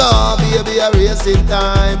time. Go baby a racing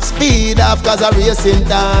time. Speed off cause a racing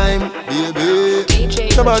time.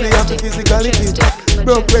 Baby somebody have to physically fit.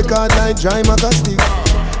 Broke record like dry magastic.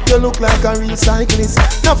 You look like a real cyclist.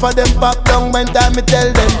 Enough of them pop down when time me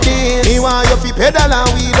tell them this. Me want you fi pedal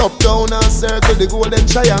and wheel up down and circle the golden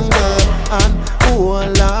triangle. And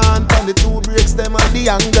hold on on the 2 brakes them on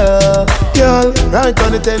the angle. Girl, right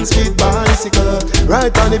on the 10-speed bicycle.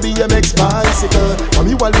 Right on the BMX bicycle.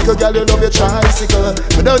 From you a little girl you love your tricycle.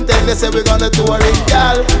 But don't tell me say we gonna tour it,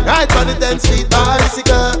 girl. Right on the 10-speed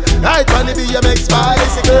bicycle. Right on the BMX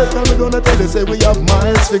bicycle. Now we gonna tell you say we have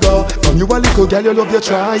miles figure. From you a little girl you love your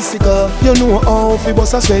tricycle. You know how fi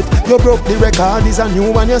bust a sweat. You broke the record, is a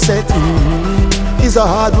new one you set. It's a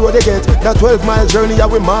hard road to get. That 12-mile journey I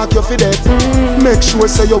will mark you for that. Make sure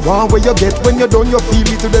say you want where you get. When you're done you feel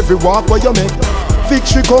it with every walk where you make.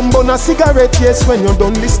 Victory come on a cigarette. Yes, when you're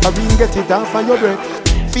done Listerine get it off of your breath.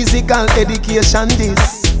 Physical education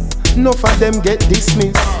this. Enough of them get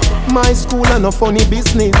dismissed. My school and no funny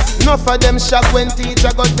business. Enough of them shock when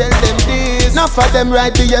teacher go tell them this. Enough of them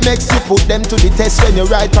ride BMX, you put them to the test when you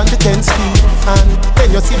ride on the 10 speed. And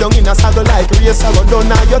when you sit down in a saddle like race, I go down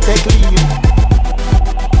now you take lead.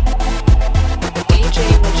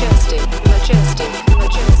 DJ Majestic.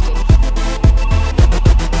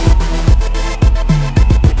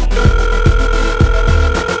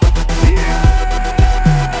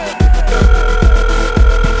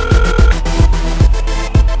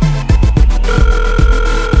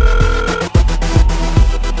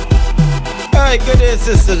 Hi, good day,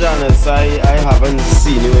 Sister Janice. I haven't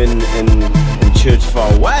seen you in church for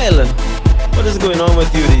a while. What is going on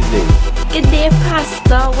with you these days? Good day,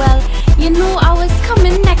 Pastor. Well, you know I was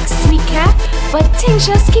coming next week, but things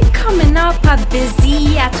just keep coming up. I'm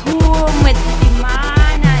busy at home with the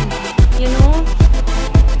man and, you know.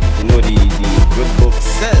 You know, the good book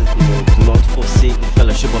says, do not forsake the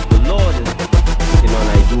fellowship of the Lord. And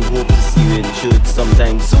I do hope to see you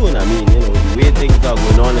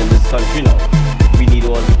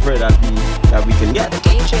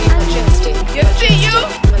see you.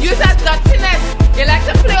 You that dirtiness. You like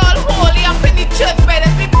to play all holy up in the church bed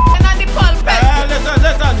and be f***ing on the pulpit.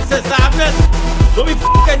 Listen, Sister Agnes. Don't be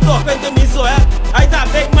f***ing talking to me so, I's a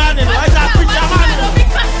big man, you know. I's a preacher man. Don't be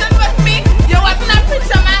cussing with me. You wasn't a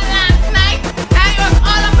preacher man last night. And you was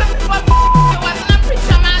all up in people. You wasn't a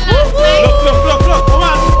preacher man last night. Look,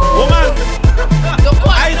 woman.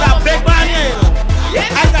 I's a big man here, you know.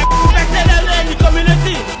 I's a respected elder in the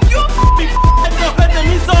community. You be f***ing talking to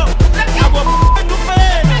me so. I go f***ing do for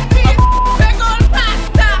it. Big old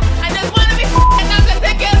pastor. I just want to be f***ing up to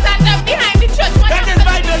take girls and them behind the church. That is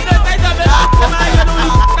my business. I's a big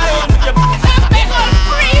man. You know, big old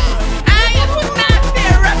priest. And you put nasty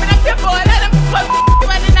rubbing up your ball. Let them put you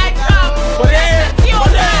when the night comes. But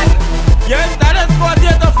yes, that is for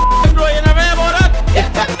you to f***ing grow. You never hear about that? It's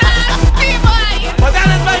a nasty boy. But that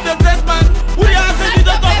is my business, man. Who do you ask me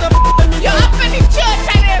to talk to f***ing me? You're up in the church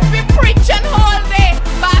and they've been preaching all day.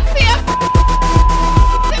 But I see a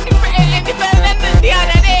in the building the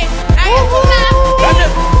other day. And it's nasty. That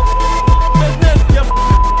is business.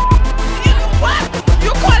 What?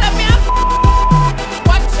 You calling me a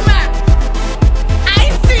watchman?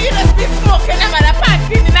 I see you just be smoking them at a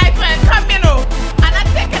party in the night when I come, you know. And I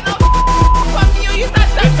take it out from you. You start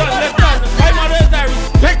to Listen. My mother is a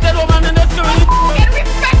respected woman in this community. Get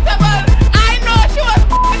respectable. I know she was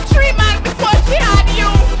a 3 man before she had you.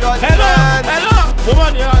 Hello.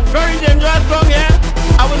 Woman, you're very dangerous down here.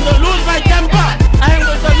 I will not lose my temper. I am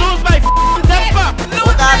going to lose my temper.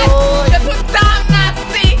 You too damn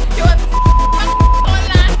nasty. You was all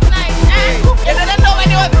last night. You didn't know when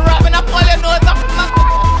you was rubbing up all your nose up in my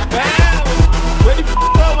when the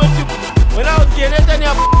wrong with you? When I was getting it and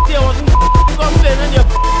your I wasn't complaining your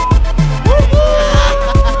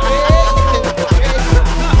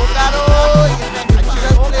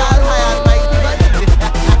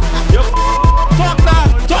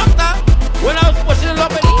Talk that. When I was pushing it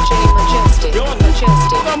up and DJ Majestic. you was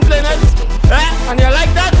complaining. And you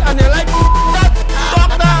like that? And you like that?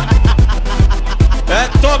 Talk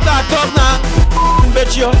that. Talk now.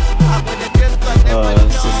 Bet you.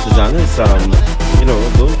 Sister Janice,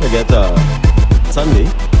 don't forget Sunday.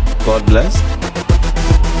 God bless.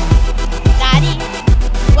 Daddy,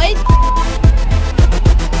 what is...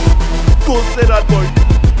 Go say that, boy.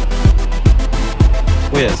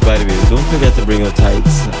 Oh yes, by the way, don't forget to bring your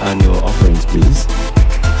tithes and your offerings, please.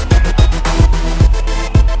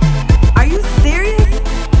 Are you serious?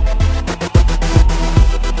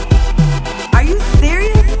 Are you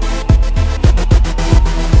serious?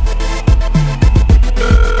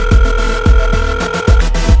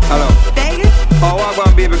 Hello. Vegas? Oh, what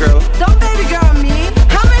about baby girl? Don't baby girl me.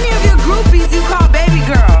 How many of your groupies you call baby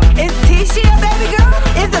girl? Is Tisha a baby girl?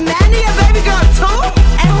 Is Amanda a baby girl too?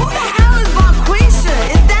 And who the hell is Bonquisha?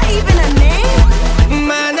 Is that even a name?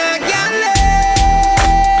 Man, I got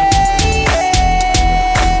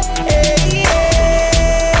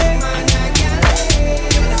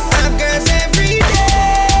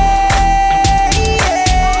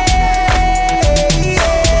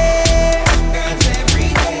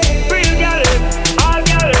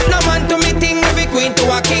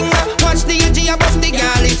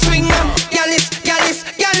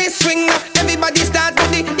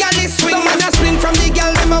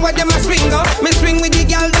what them a swing up. Me swing with the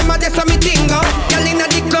girl, them a that's a me thing up. Girl inna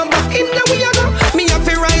the club, in the we a go. Me have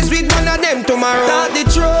to rise with one of them tomorrow. Start the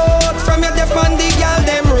truth from your dep on the girl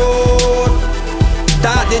them road.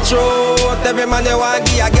 Start the truth, every man they want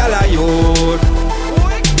give a girl a youth.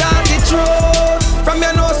 Start the truth from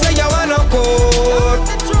your nose say you want no coat.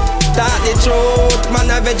 Start the truth, man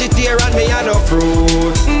a vegetarian, me a no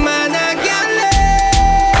fruit. Man a girl.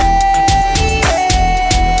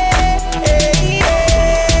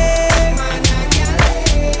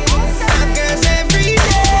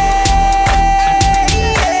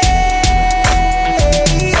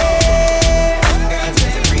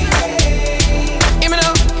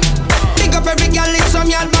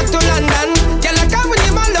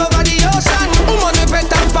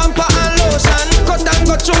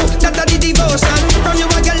 That a the devotion. From you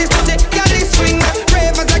a girl is to the girl is swing.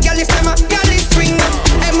 Ravers a girl is them a girl is swing.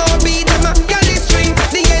 MOB them a girl is swing.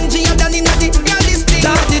 The NG a done inna the girl is sting.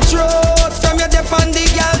 Start the truth from your dep on the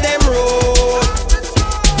girl them road.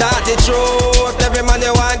 Start the truth, every man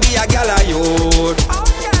you want give a girl a youth.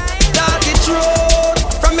 Start the truth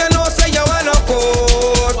from your nose say you want no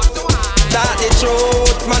coat. Start the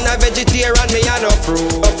truth, man a vegetarian me a no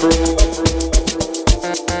fruit.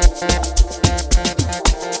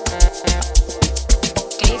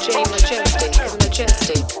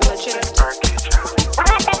 Majestic.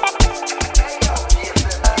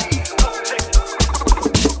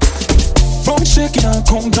 From shaking and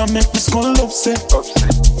come down. and make the skull upset.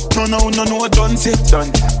 No, done set.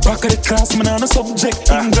 Back of the class, man, on a subject.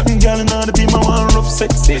 Even got girl in all the team, I want rough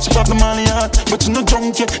sex. She pop the money hard, but you no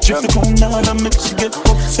drunk yet. Drift the crown hard and make she get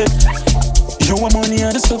upset. You want money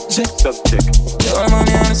on the subject. You want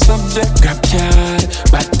money on the subject. Grab card,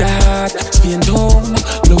 bad dad, spin down,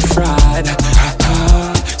 no fraud.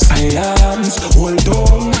 Science, hold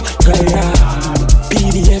on,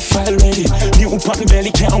 PDF file ready. New pan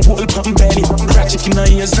belly, can't hold pan belly. Ratchet in her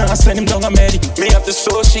ears, now send him down a meddy. Me have the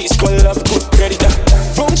soul, she's skull up, good ready.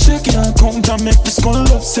 Phone shaking and count and make the skull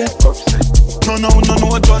upset. No,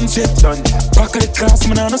 done set. Back of the class,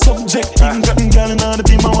 man, on a subject. Even got girl in all the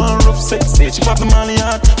team, I want rough sex. She pop the molly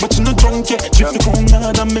hard, but you no drunk yet. Drift the crown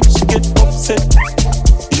hard and make she get upset.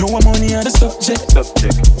 You want money on the subject.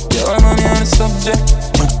 You want money on the subject.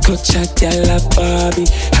 My clutch at girl like Barbie.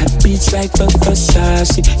 Hot beats like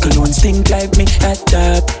Versace. Cologne stink like me at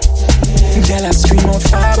that. Girl I scream out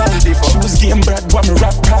father. Shoes game Brad, but me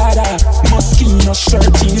rap harder. Moschino shirt,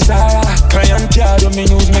 jeans Zara. Client card when me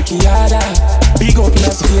use make it harder. Big up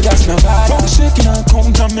Las Vegas, Nevada. Don't shaking and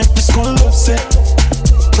count and make the skull upset.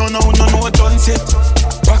 No, done set.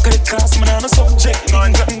 Back of the class, man, on a subject.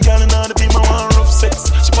 Even got girl in all the team, I want rough sex.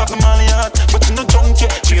 She pop the molly hard, but you no drunk yet.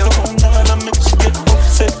 Drift the crown hard and make she get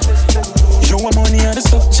upset. You want money on the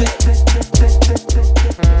subject.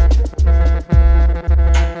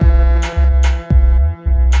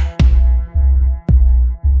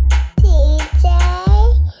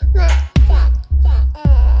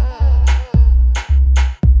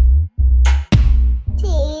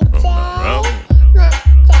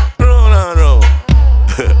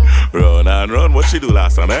 Run, what she do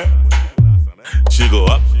last time, eh? She go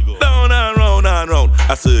up, down and round and round.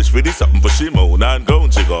 I search for this something for she moan and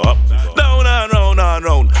ground. She go up, down and round and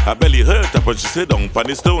round. Her belly hurt her when she sit down on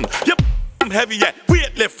the stone. Yep, I'm heavy yet,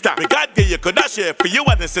 weight lifter. Me God give you could dash here for you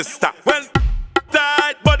and the sister. When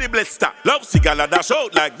tight body blister, love cigar dash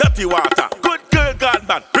out like dirty water. Good girl gone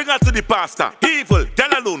bad, bring her to the pastor. Evil,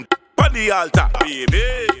 tell alone, on the altar,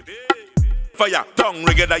 baby. Fire, tongue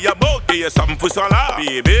ring it at your mouth, give you something for solar,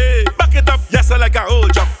 baby. Back it up, yes, like a whole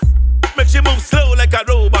jump. Make she move slow like a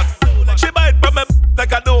robot. She bite from me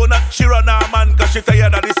like a donut. She run her man cause she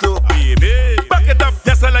tired of the slow, baby. Back it up,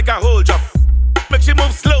 yes, like a whole jump. Make she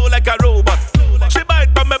move slow like a robot. She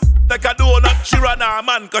bite from me like a donut. She run her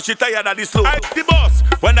man cause she tired of the slow. I the boss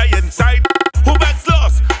when I inside. Who backs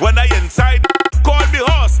lost when I inside? Call me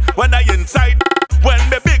horse when I inside. When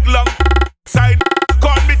the big long side.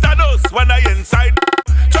 Call me Thanos when I inside.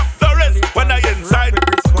 Chuck Norris when I inside.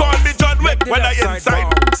 Call me John Wick when I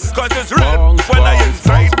inside. Cause it's real when I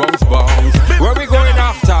inside. Where we going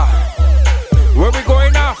after? Where we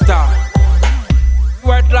going after?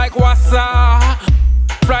 Wet like Wassa,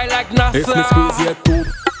 fly like NASA. If me squeeze your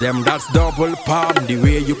tooth, them that's double palm. The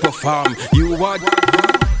way you perform, you what?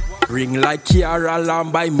 Ring like Kiara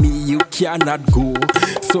Lamb, by me you cannot go.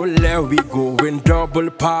 So there we go in double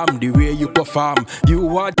palm. The way you perform, you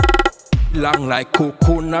what? Long like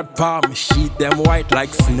coconut palm. Sheet them white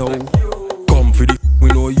like snow. Come for the we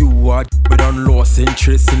know you what? We done lost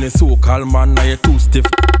interest in the so-called man. Now you too stiff.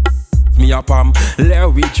 Me a palm, there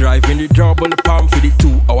we drive in the double palm for the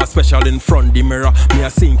 2 hour special in front the mirror. Me a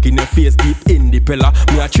sink in your face deep in the pillar.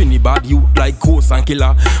 Me a Trinidad youth like ghost and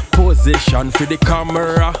killer. Position for the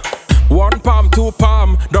camera. 1 palm, 2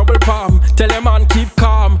 palm, double palm. Tell a man keep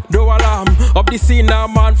calm, no alarm. Up the scene now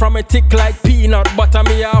man from a tick like peanut butter.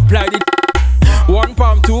 Me a apply the 1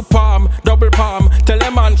 palm, 2 palm, double palm. Tell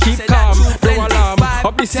a man keep calm, no alarm.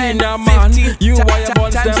 Up the scene now man, you wire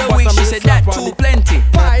buns them butter. She said that too plenty.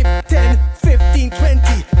 5, 10, 15, 20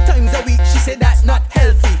 times a week. She said that's not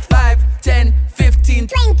healthy. 5, 10, 15,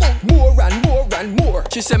 20. More and more and more.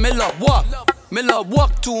 She said me love walk. Me love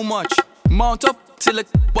walk too much. Mount up till it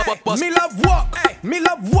bust. Me love walk. Me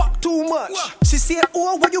love walk too much. She said,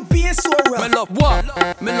 oh, why you being so rough? Me love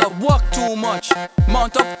walk. Me love walk too much.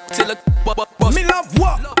 Mount up till it bust. Me love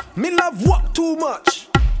walk. Me love walk too much.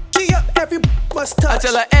 Key up every must touch. I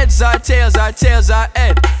tell her heads are tails are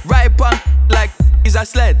head. Right punk like is a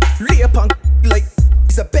sled. Lay punk like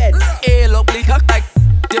is a bed. Ale up like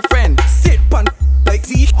your friend. Sit punk like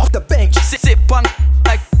Z off the bench. Sit punk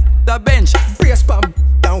like the bench. Brace pump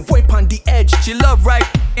down, wipe on the edge. She love right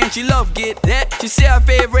and she love get that. She say her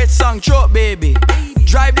favorite song, Choke Baby.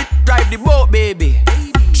 Drive the boat, baby.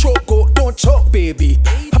 Choke go, don't choke, baby.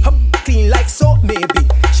 Clean like soap, maybe.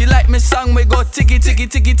 She like me song, we go ticky ticky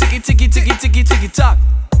ticky ticky ticky ticky ticky ticky tock.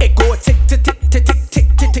 It go tick tick tick tick tick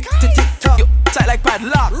tick tick tick tick tock. Tight like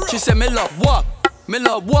padlock. She said me love walk. Me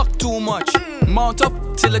love walk too much. Mount up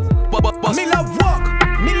till it bust. Me love walk.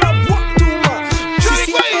 Me love walk too much.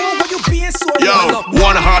 She said, oh, why you being so Yo,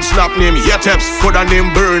 one hard slap name Yeteps, coulda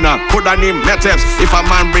name Burner, coulda name Meteps. If a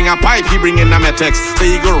man bring a pipe, he bring in a Metex. So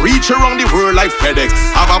he go reach around the world like FedEx.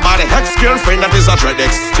 Have a body hex girlfriend that is a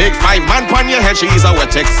Dreadex. Take 5 man pon your head, she is a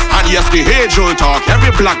Wetex. And yes, the age old talk,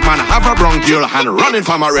 every black man have a bronchial and running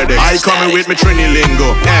from a Redex. I coming with me Trini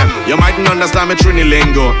lingo, you mightn't understand me Trini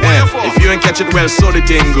lingo, If you ain't catch it well, so the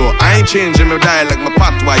tingo. I ain't changing my dialect, my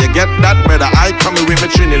patois. You get that, brother? I coming with me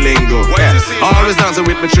Trini lingo, Always dancing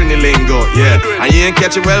with me Trini lingo, And you ain't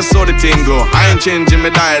catch it well, so the tingo. I ain't changing my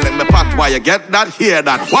dialect, my patois. You get that? Hear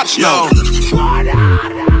that? Watch now.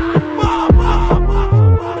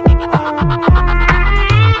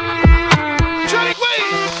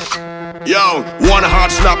 Yo, one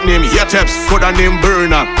hard slap name Yeteps, coulda name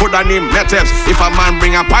Burner, coulda name Meteps. If a man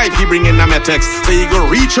bring a pipe, he bring in a Metex. So he go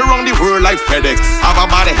reach around the world like FedEx. Have a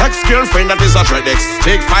body hex girlfriend that is a Dreadex.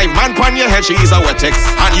 Take 5 man pon your head, she is a Wetex.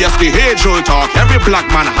 And yes, the age old talk, every black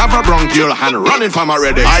man have a bronchial and running from a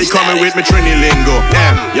Redex. I coming with me Trini lingo,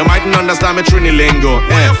 You mightn't understand me Trini lingo,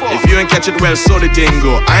 If you ain't catch it well, so the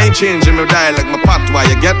tingo. I ain't changing my dialect, my patois.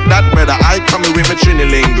 You get that, brother? I coming with me Trini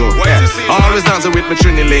lingo, Always dancing with me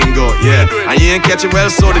Trini lingo, And you ain't catch it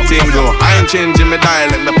well, so the tingo. I ain't changing my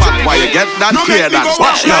dialect, my patois. You get that? Hear that?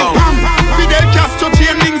 Watch now. Fidel Castro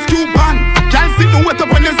chain links coupon. Can't sit no wet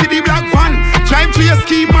up when you see the black van. Drive to your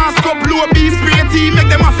ski mask up, blow beef, spray tea,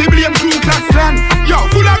 make them a fi blame true class clan. Yo,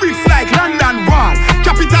 full of bricks like London Wall.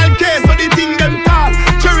 Capital K, so the thing them tall.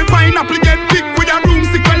 Cherry pineapple get pick with a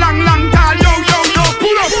broomstick a long, long tall. Yo,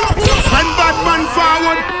 pull up. When bad man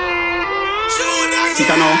forward.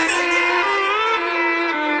 Sit down now.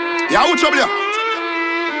 Yeah, what's up there?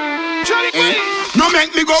 No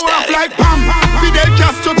make me go off like Pam. Fidel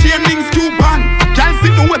Castro chain links coupon. Can't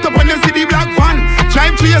sit no wet up when you see the black van.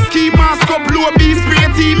 Drive to your ski mask up, blow beef, spray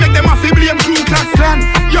tea, make them a fi blame true class clan.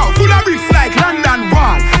 Yo, full of bricks like London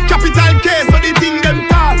Wall. Capital K, so the thing them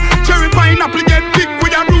tall. Cherry pineapple get pick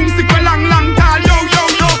with a broomstick a long, long tall. Yo,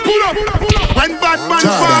 pull up. When bad man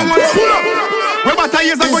forward, pull up. When about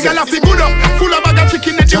years ago, y'all have to good up. Full of bag of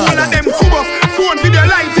chicken, they all of them cub up. Phone video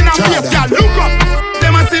light in a face, y'all look up.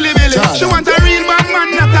 Them a silly billy. She want a real bad man,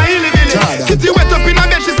 not a hilly billy. Kitty wet up in a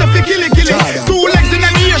bed, she say fi killy. 2 legs in a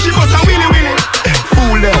ear, she bust a willy.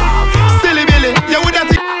 Fool them, silly billy. You with that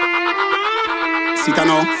thing? Sit down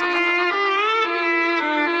now.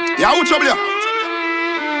 Yeah, what's up there?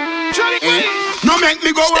 No make me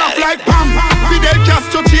go off like Pam. Fidel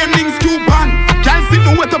Castro chain links coupon. Can't sit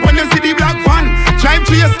no wet up when you see the black van. Drive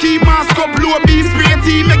to your ski mask up, blow beef, spray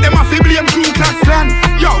tea, make them a fi blame true class clan.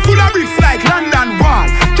 Yo, full of bricks like London Wall.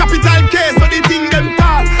 Capital K, so the thing them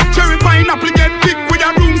tall. Cherry pineapple get pick with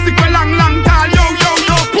a broomstick a long, long tall. Yo,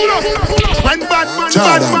 pull up. When bad man.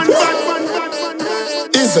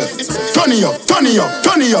 Is it? Turn it up.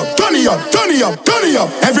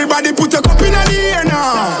 Everybody put a cup in the air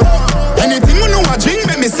now. Anything you know a drink,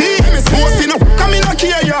 make me see. Posting up, come in a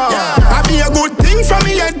care, I be a good thing from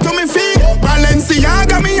me head to me feet.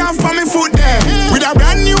 Balenciaga me off from me foot there. With a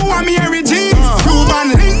brand new one, me Harry jeans.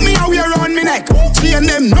 Cuban link me a wear around me neck. Chain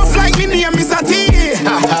them nuff like me name is a T.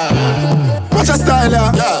 Watch a style,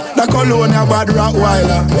 the cologne a bad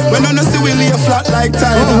Rottweiler. When I no see we lay flat like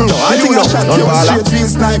Tyler. I think I shot you straight green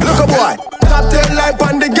sniper. Look a boy, top 10 life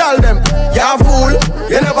on the gal them. Ya fool,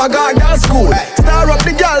 you never got girl school. Star up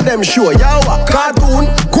the gal them, sure, ya what? Cartoon,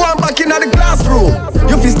 go on back in the classroom.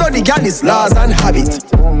 You fi study gal is laws and habit.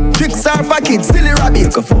 Tricks are for kids, silly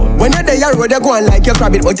rabbit. When you're there, you road, you go on like your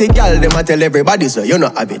rabbit. But the gal them a tell everybody so you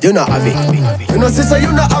not have it, you not have it. You know sister,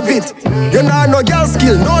 you not have it. You not no girl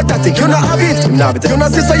skill, no tactic, you not have it. You know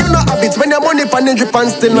sister, you not have it. When your money pan in drip and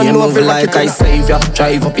still not know feel like I save ya.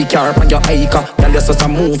 Drive up your car on your acre. Girl, you're supposed to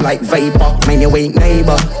move like vapor. Mind your ain't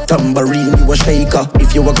neighbor. Tambourine, you a shaker.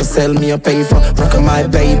 If you were to sell me a paper, rock my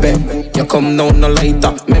baby. You come down no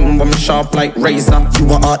later. Remember me sharp like razor. You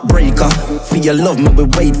a heartbreaker. For your love me we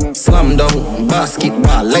wait. Slam down,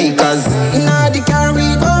 basketball, Lakers. Inna the car we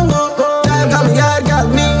gon' go. Got me hard,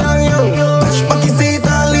 got me on you. Touch back your seat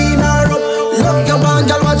and lean her up. Love your band,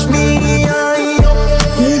 girl, watch me and you.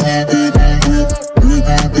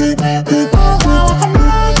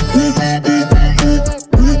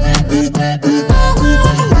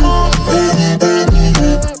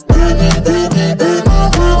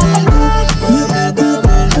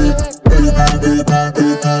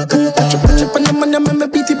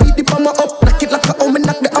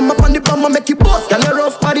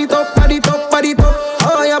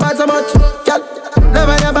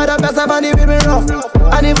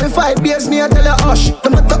 And if we fight, beers me, I tell you hush.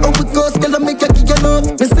 No matter how we go, still don't make you kick your love.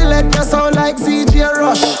 Me still let that sound like CG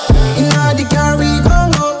Rush. Inna the car we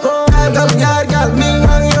go. Got me hard, got me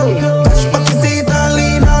on you. Touch back your seat and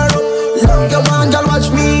lean her up. Love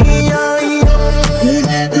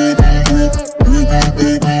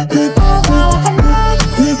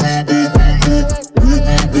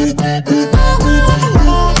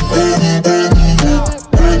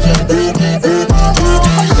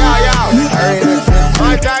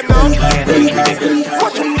right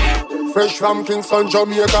now. Fresh from Kingston,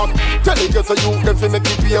 Jamaica. Tell it to you, them fi make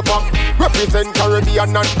it paper. Represent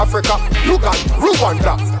Caribbean and Africa. Uganda,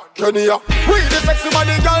 Rwanda, Kenya. We the sexy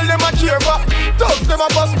body girl, them a cheer for. Thugs them a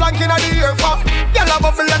bust blank in the ear for. Girl a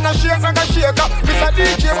bubble and a shake like a shaker. Mr.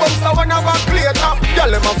 DJ bumps the one of a creator.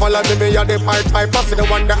 Girl them a follow me a the pipe. See the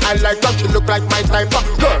one that I like, she look like my type.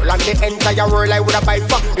 Girl and the entire world I would a buy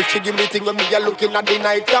for. If she give me thing with me, you looking at the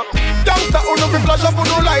night. Youngster who no fi flash up, who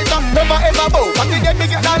no light. Never ever bow, but they get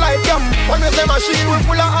me get that light. When you say machine, we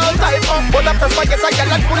full of all type. But I prefer get a girl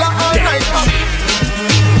that full of all night.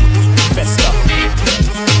 Festa.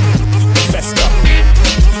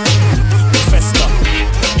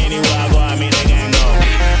 Anywhere I go, I meet a gang go.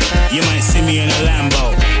 You might see me in a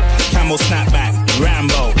Lambo, Camel snapback,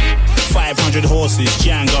 Rambo, 500 horses,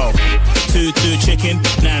 Django, 2-2 chicken,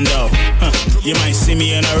 Nando. You might see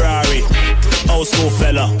me in a Rari, old school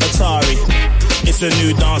fella, Atari. It's a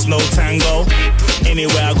new dance, no tango.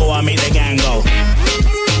 Anywhere I go, I meet the gang go.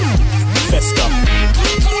 Festa.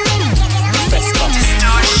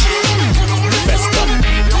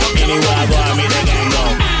 Anywhere I go, I meet the gang go.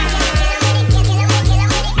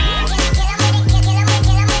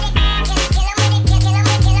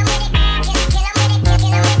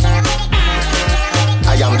 I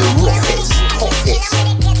am the roughest, toughest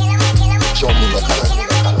Jamaican.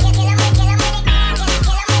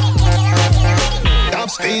 Top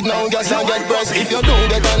speed now, gas and get pressed. If you don't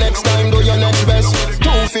get the next time, do your next best.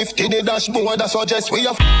 250 the dashboard, I suggest we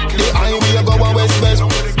have the highway go a west.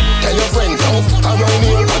 Tell your friends now, around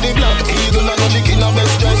here on the block, eagle and no chicken a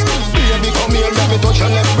best dress. Baby come here, let me touch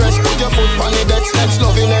your left breast. Put your foot on the dead steps,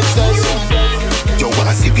 love in excess. You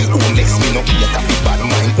wanna see the homeless, me no care to be bad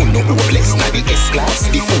mind. Who no hopeless, na the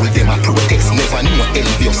S-class. The fool them a protest, never knew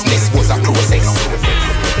enviousness was a process.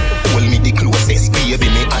 Hold me the closest,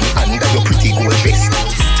 baby me and under your pretty gold dress.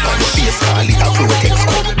 On your face call it a protect,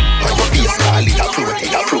 on your face call it a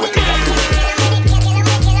protect.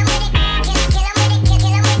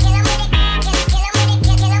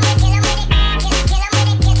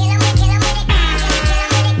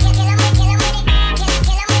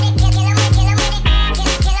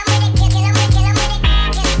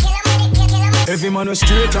 Every man is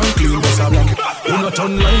straight and clean, boss a blank. You not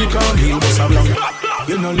turn like a heel, boss a blank.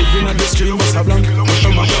 You no living at the stream, boss a blank. Push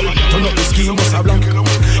on my girl, turn up the scheme, boss a blank.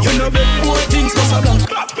 You no beg more things, boss a blank.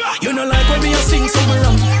 You no like when me a sing somewhere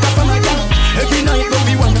wrong. That's for my girl. Every night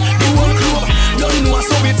everyone, the whole club. Don't know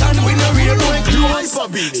so we turn with no real boy clothes.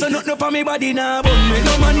 So nothing up on me body now, but me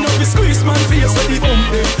no man no be squeeze man face so the bump.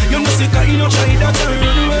 You no sick and you no try that and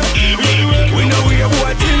run away. We no real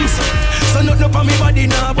boy things. So nothing up on me body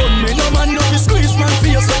now, but me no man no be squeeze man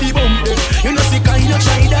face so the bump. You no sick and you no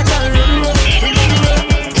try that and run away.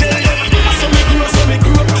 So me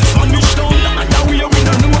grew up, Spanish town, and that way we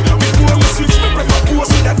no know. Before we switch, me prefer pose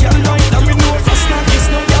with a girl like that. We know for snack is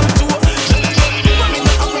no girl too.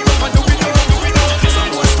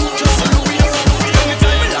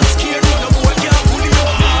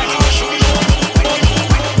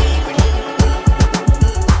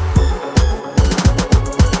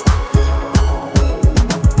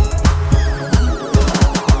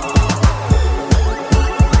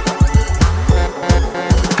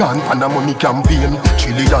 Gone pan a money campaign, $1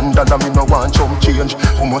 trillion me no want chump change.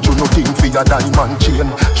 How much you no think for your diamond chain?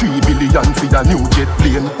 3 billion for your new jet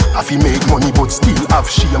plane. I fi make money but still have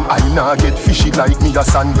shame. I nah get fishy like me a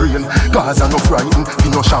sand grain. Cause I no frightened, fi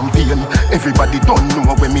no champagne. Everybody don't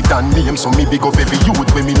know when me done name, so me big up every youth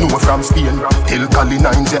when me know from Spain. Tell Cali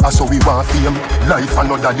 9 say so we want fame. Life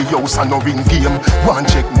another the house and no ring game. Want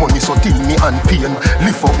check money so till me and pain.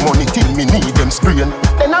 Lift up money till me need them sprain.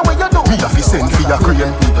 Then how you do? Me a fi send for your crane.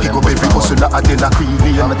 Pick up every hustler at the Queen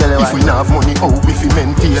Lane. If we not have money, how we fi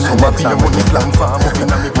maintain? What be your money plan for?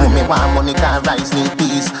 Mummy want money car rice need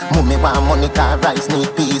peace. Mummy want money car rice need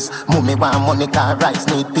peace. Mummy want money car rice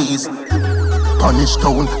need peace. Spanish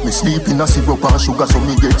town, me sleep in a syrup and sugar so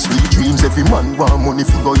me get sweet dreams. Every man want money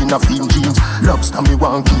fi go in a film jeans. Lobster me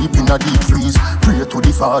want keep in a deep freeze. Pray to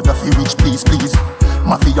the Father fi rich please.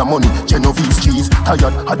 Mafia money, Genovese cheese. Tired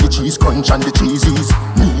of the cheese crunch and the cheesies.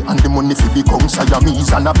 Me and the money fi become Siamese.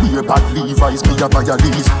 And a beer bad Levi's, me a buy a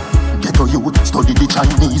lease. Ghetto youth, study the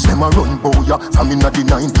Chinese. Them a run boya from inna the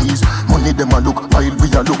 90s. Money them a look while we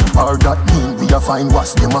a look. Or that mean we a find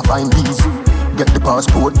was, them a find these. Get the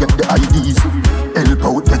passport, get the IDs. Help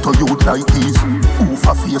out ghetto youth like these. Who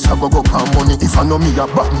for face a go for money? If I know me a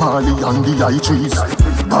Bob Marley and the high trees.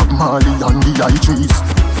 Bob Marley and the high trees.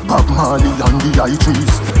 Bob Marley and the high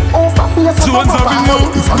trees. Oh, for face a go for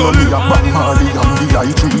money. If I know me a Bob Marley and the high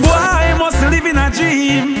trees. Boy, I must live in a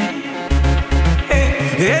dream.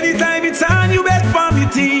 Hey, anytime it's on, you bet for me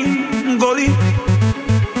 19 gully.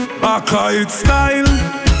 I call it style.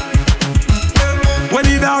 When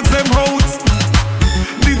the dogs them out,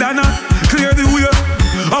 the Dana clear the way.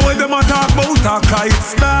 And when them a talk about, I call it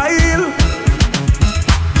style.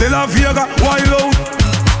 They love Vega, wild out.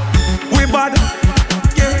 We bad,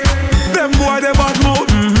 yeah. Them boy they bad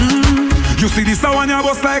mouth. You see this one you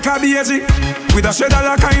bust like a BG. With a shred of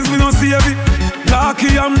la kinds we don't see heavy.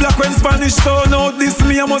 Darky and black when Spanish turn out. This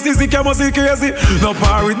me I must see sick, I must see crazy. No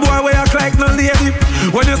par with boy where act like no lady.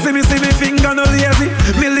 When you see me finger no lazy.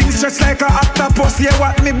 Me link stretch like a octopus. Yeah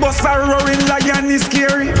what me bust a roaring lion is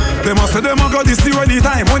scary. They must say them a go this zero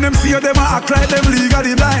anytime. When them see you them a act like them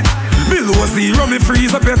legally blind. Below zero me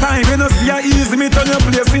freeze up your time. When you see you easy me turn your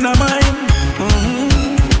place in a mine.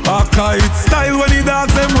 I kite style when the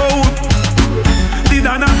dogs them out. The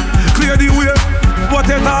Dana clear the way. What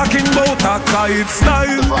you talking about? A kite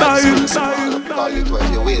style, style.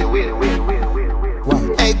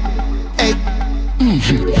 Hey, hey,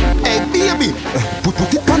 hey, baby, put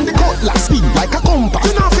it on the cutlass, spin like a compass.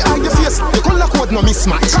 You know if you hide your face, the color code no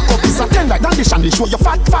mismatch. Cock up is a 10 like Dandish and they show you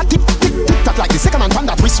fat, tick, tick, tick, that like the second hand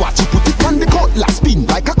that wristwatch. You put it on the cutlass, spin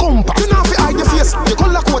like a compass. You know if you hide your face, the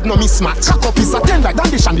color code no mismatch. Cock up is a 10 like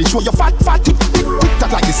Dandish and they show you fat, tick, tick, tick,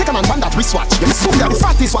 that like the second hand that wristwatch. You so the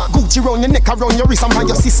fattest one, Gucci round your neck, around your wrist and on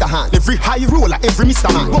your sister hand. Every high roller, every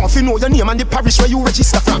Mr. Man. Go off you know your name and the parish where you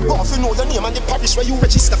register from. Go off you know your name and the parish where you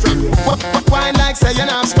register from. Why like say you're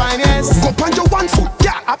not spine, yes? Go on your 1 foot,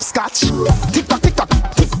 yeah, upscotch. Tick tock, tick tock,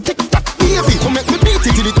 tick tick tock. Baby, come make me beat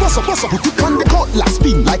it till it bust up. Put it on the cutlass,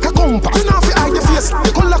 spin like a compass. You know if you hide your face,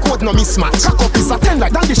 the color code no mismatch. Cock up is a 10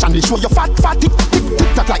 like Dandish and they show you fat, tick, tick,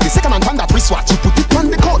 tick, that like the second hand that wristwatch. You put it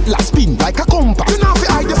on the cutlass, spin like a compass. You know if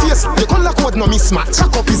you hide your face, the color code no mismatch.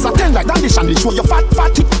 Cock up is a 10 like Dandish and they show you fat,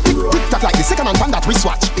 tick, tick, tick, that like the second hand that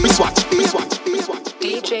wristwatch.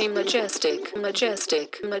 DJ Majestic.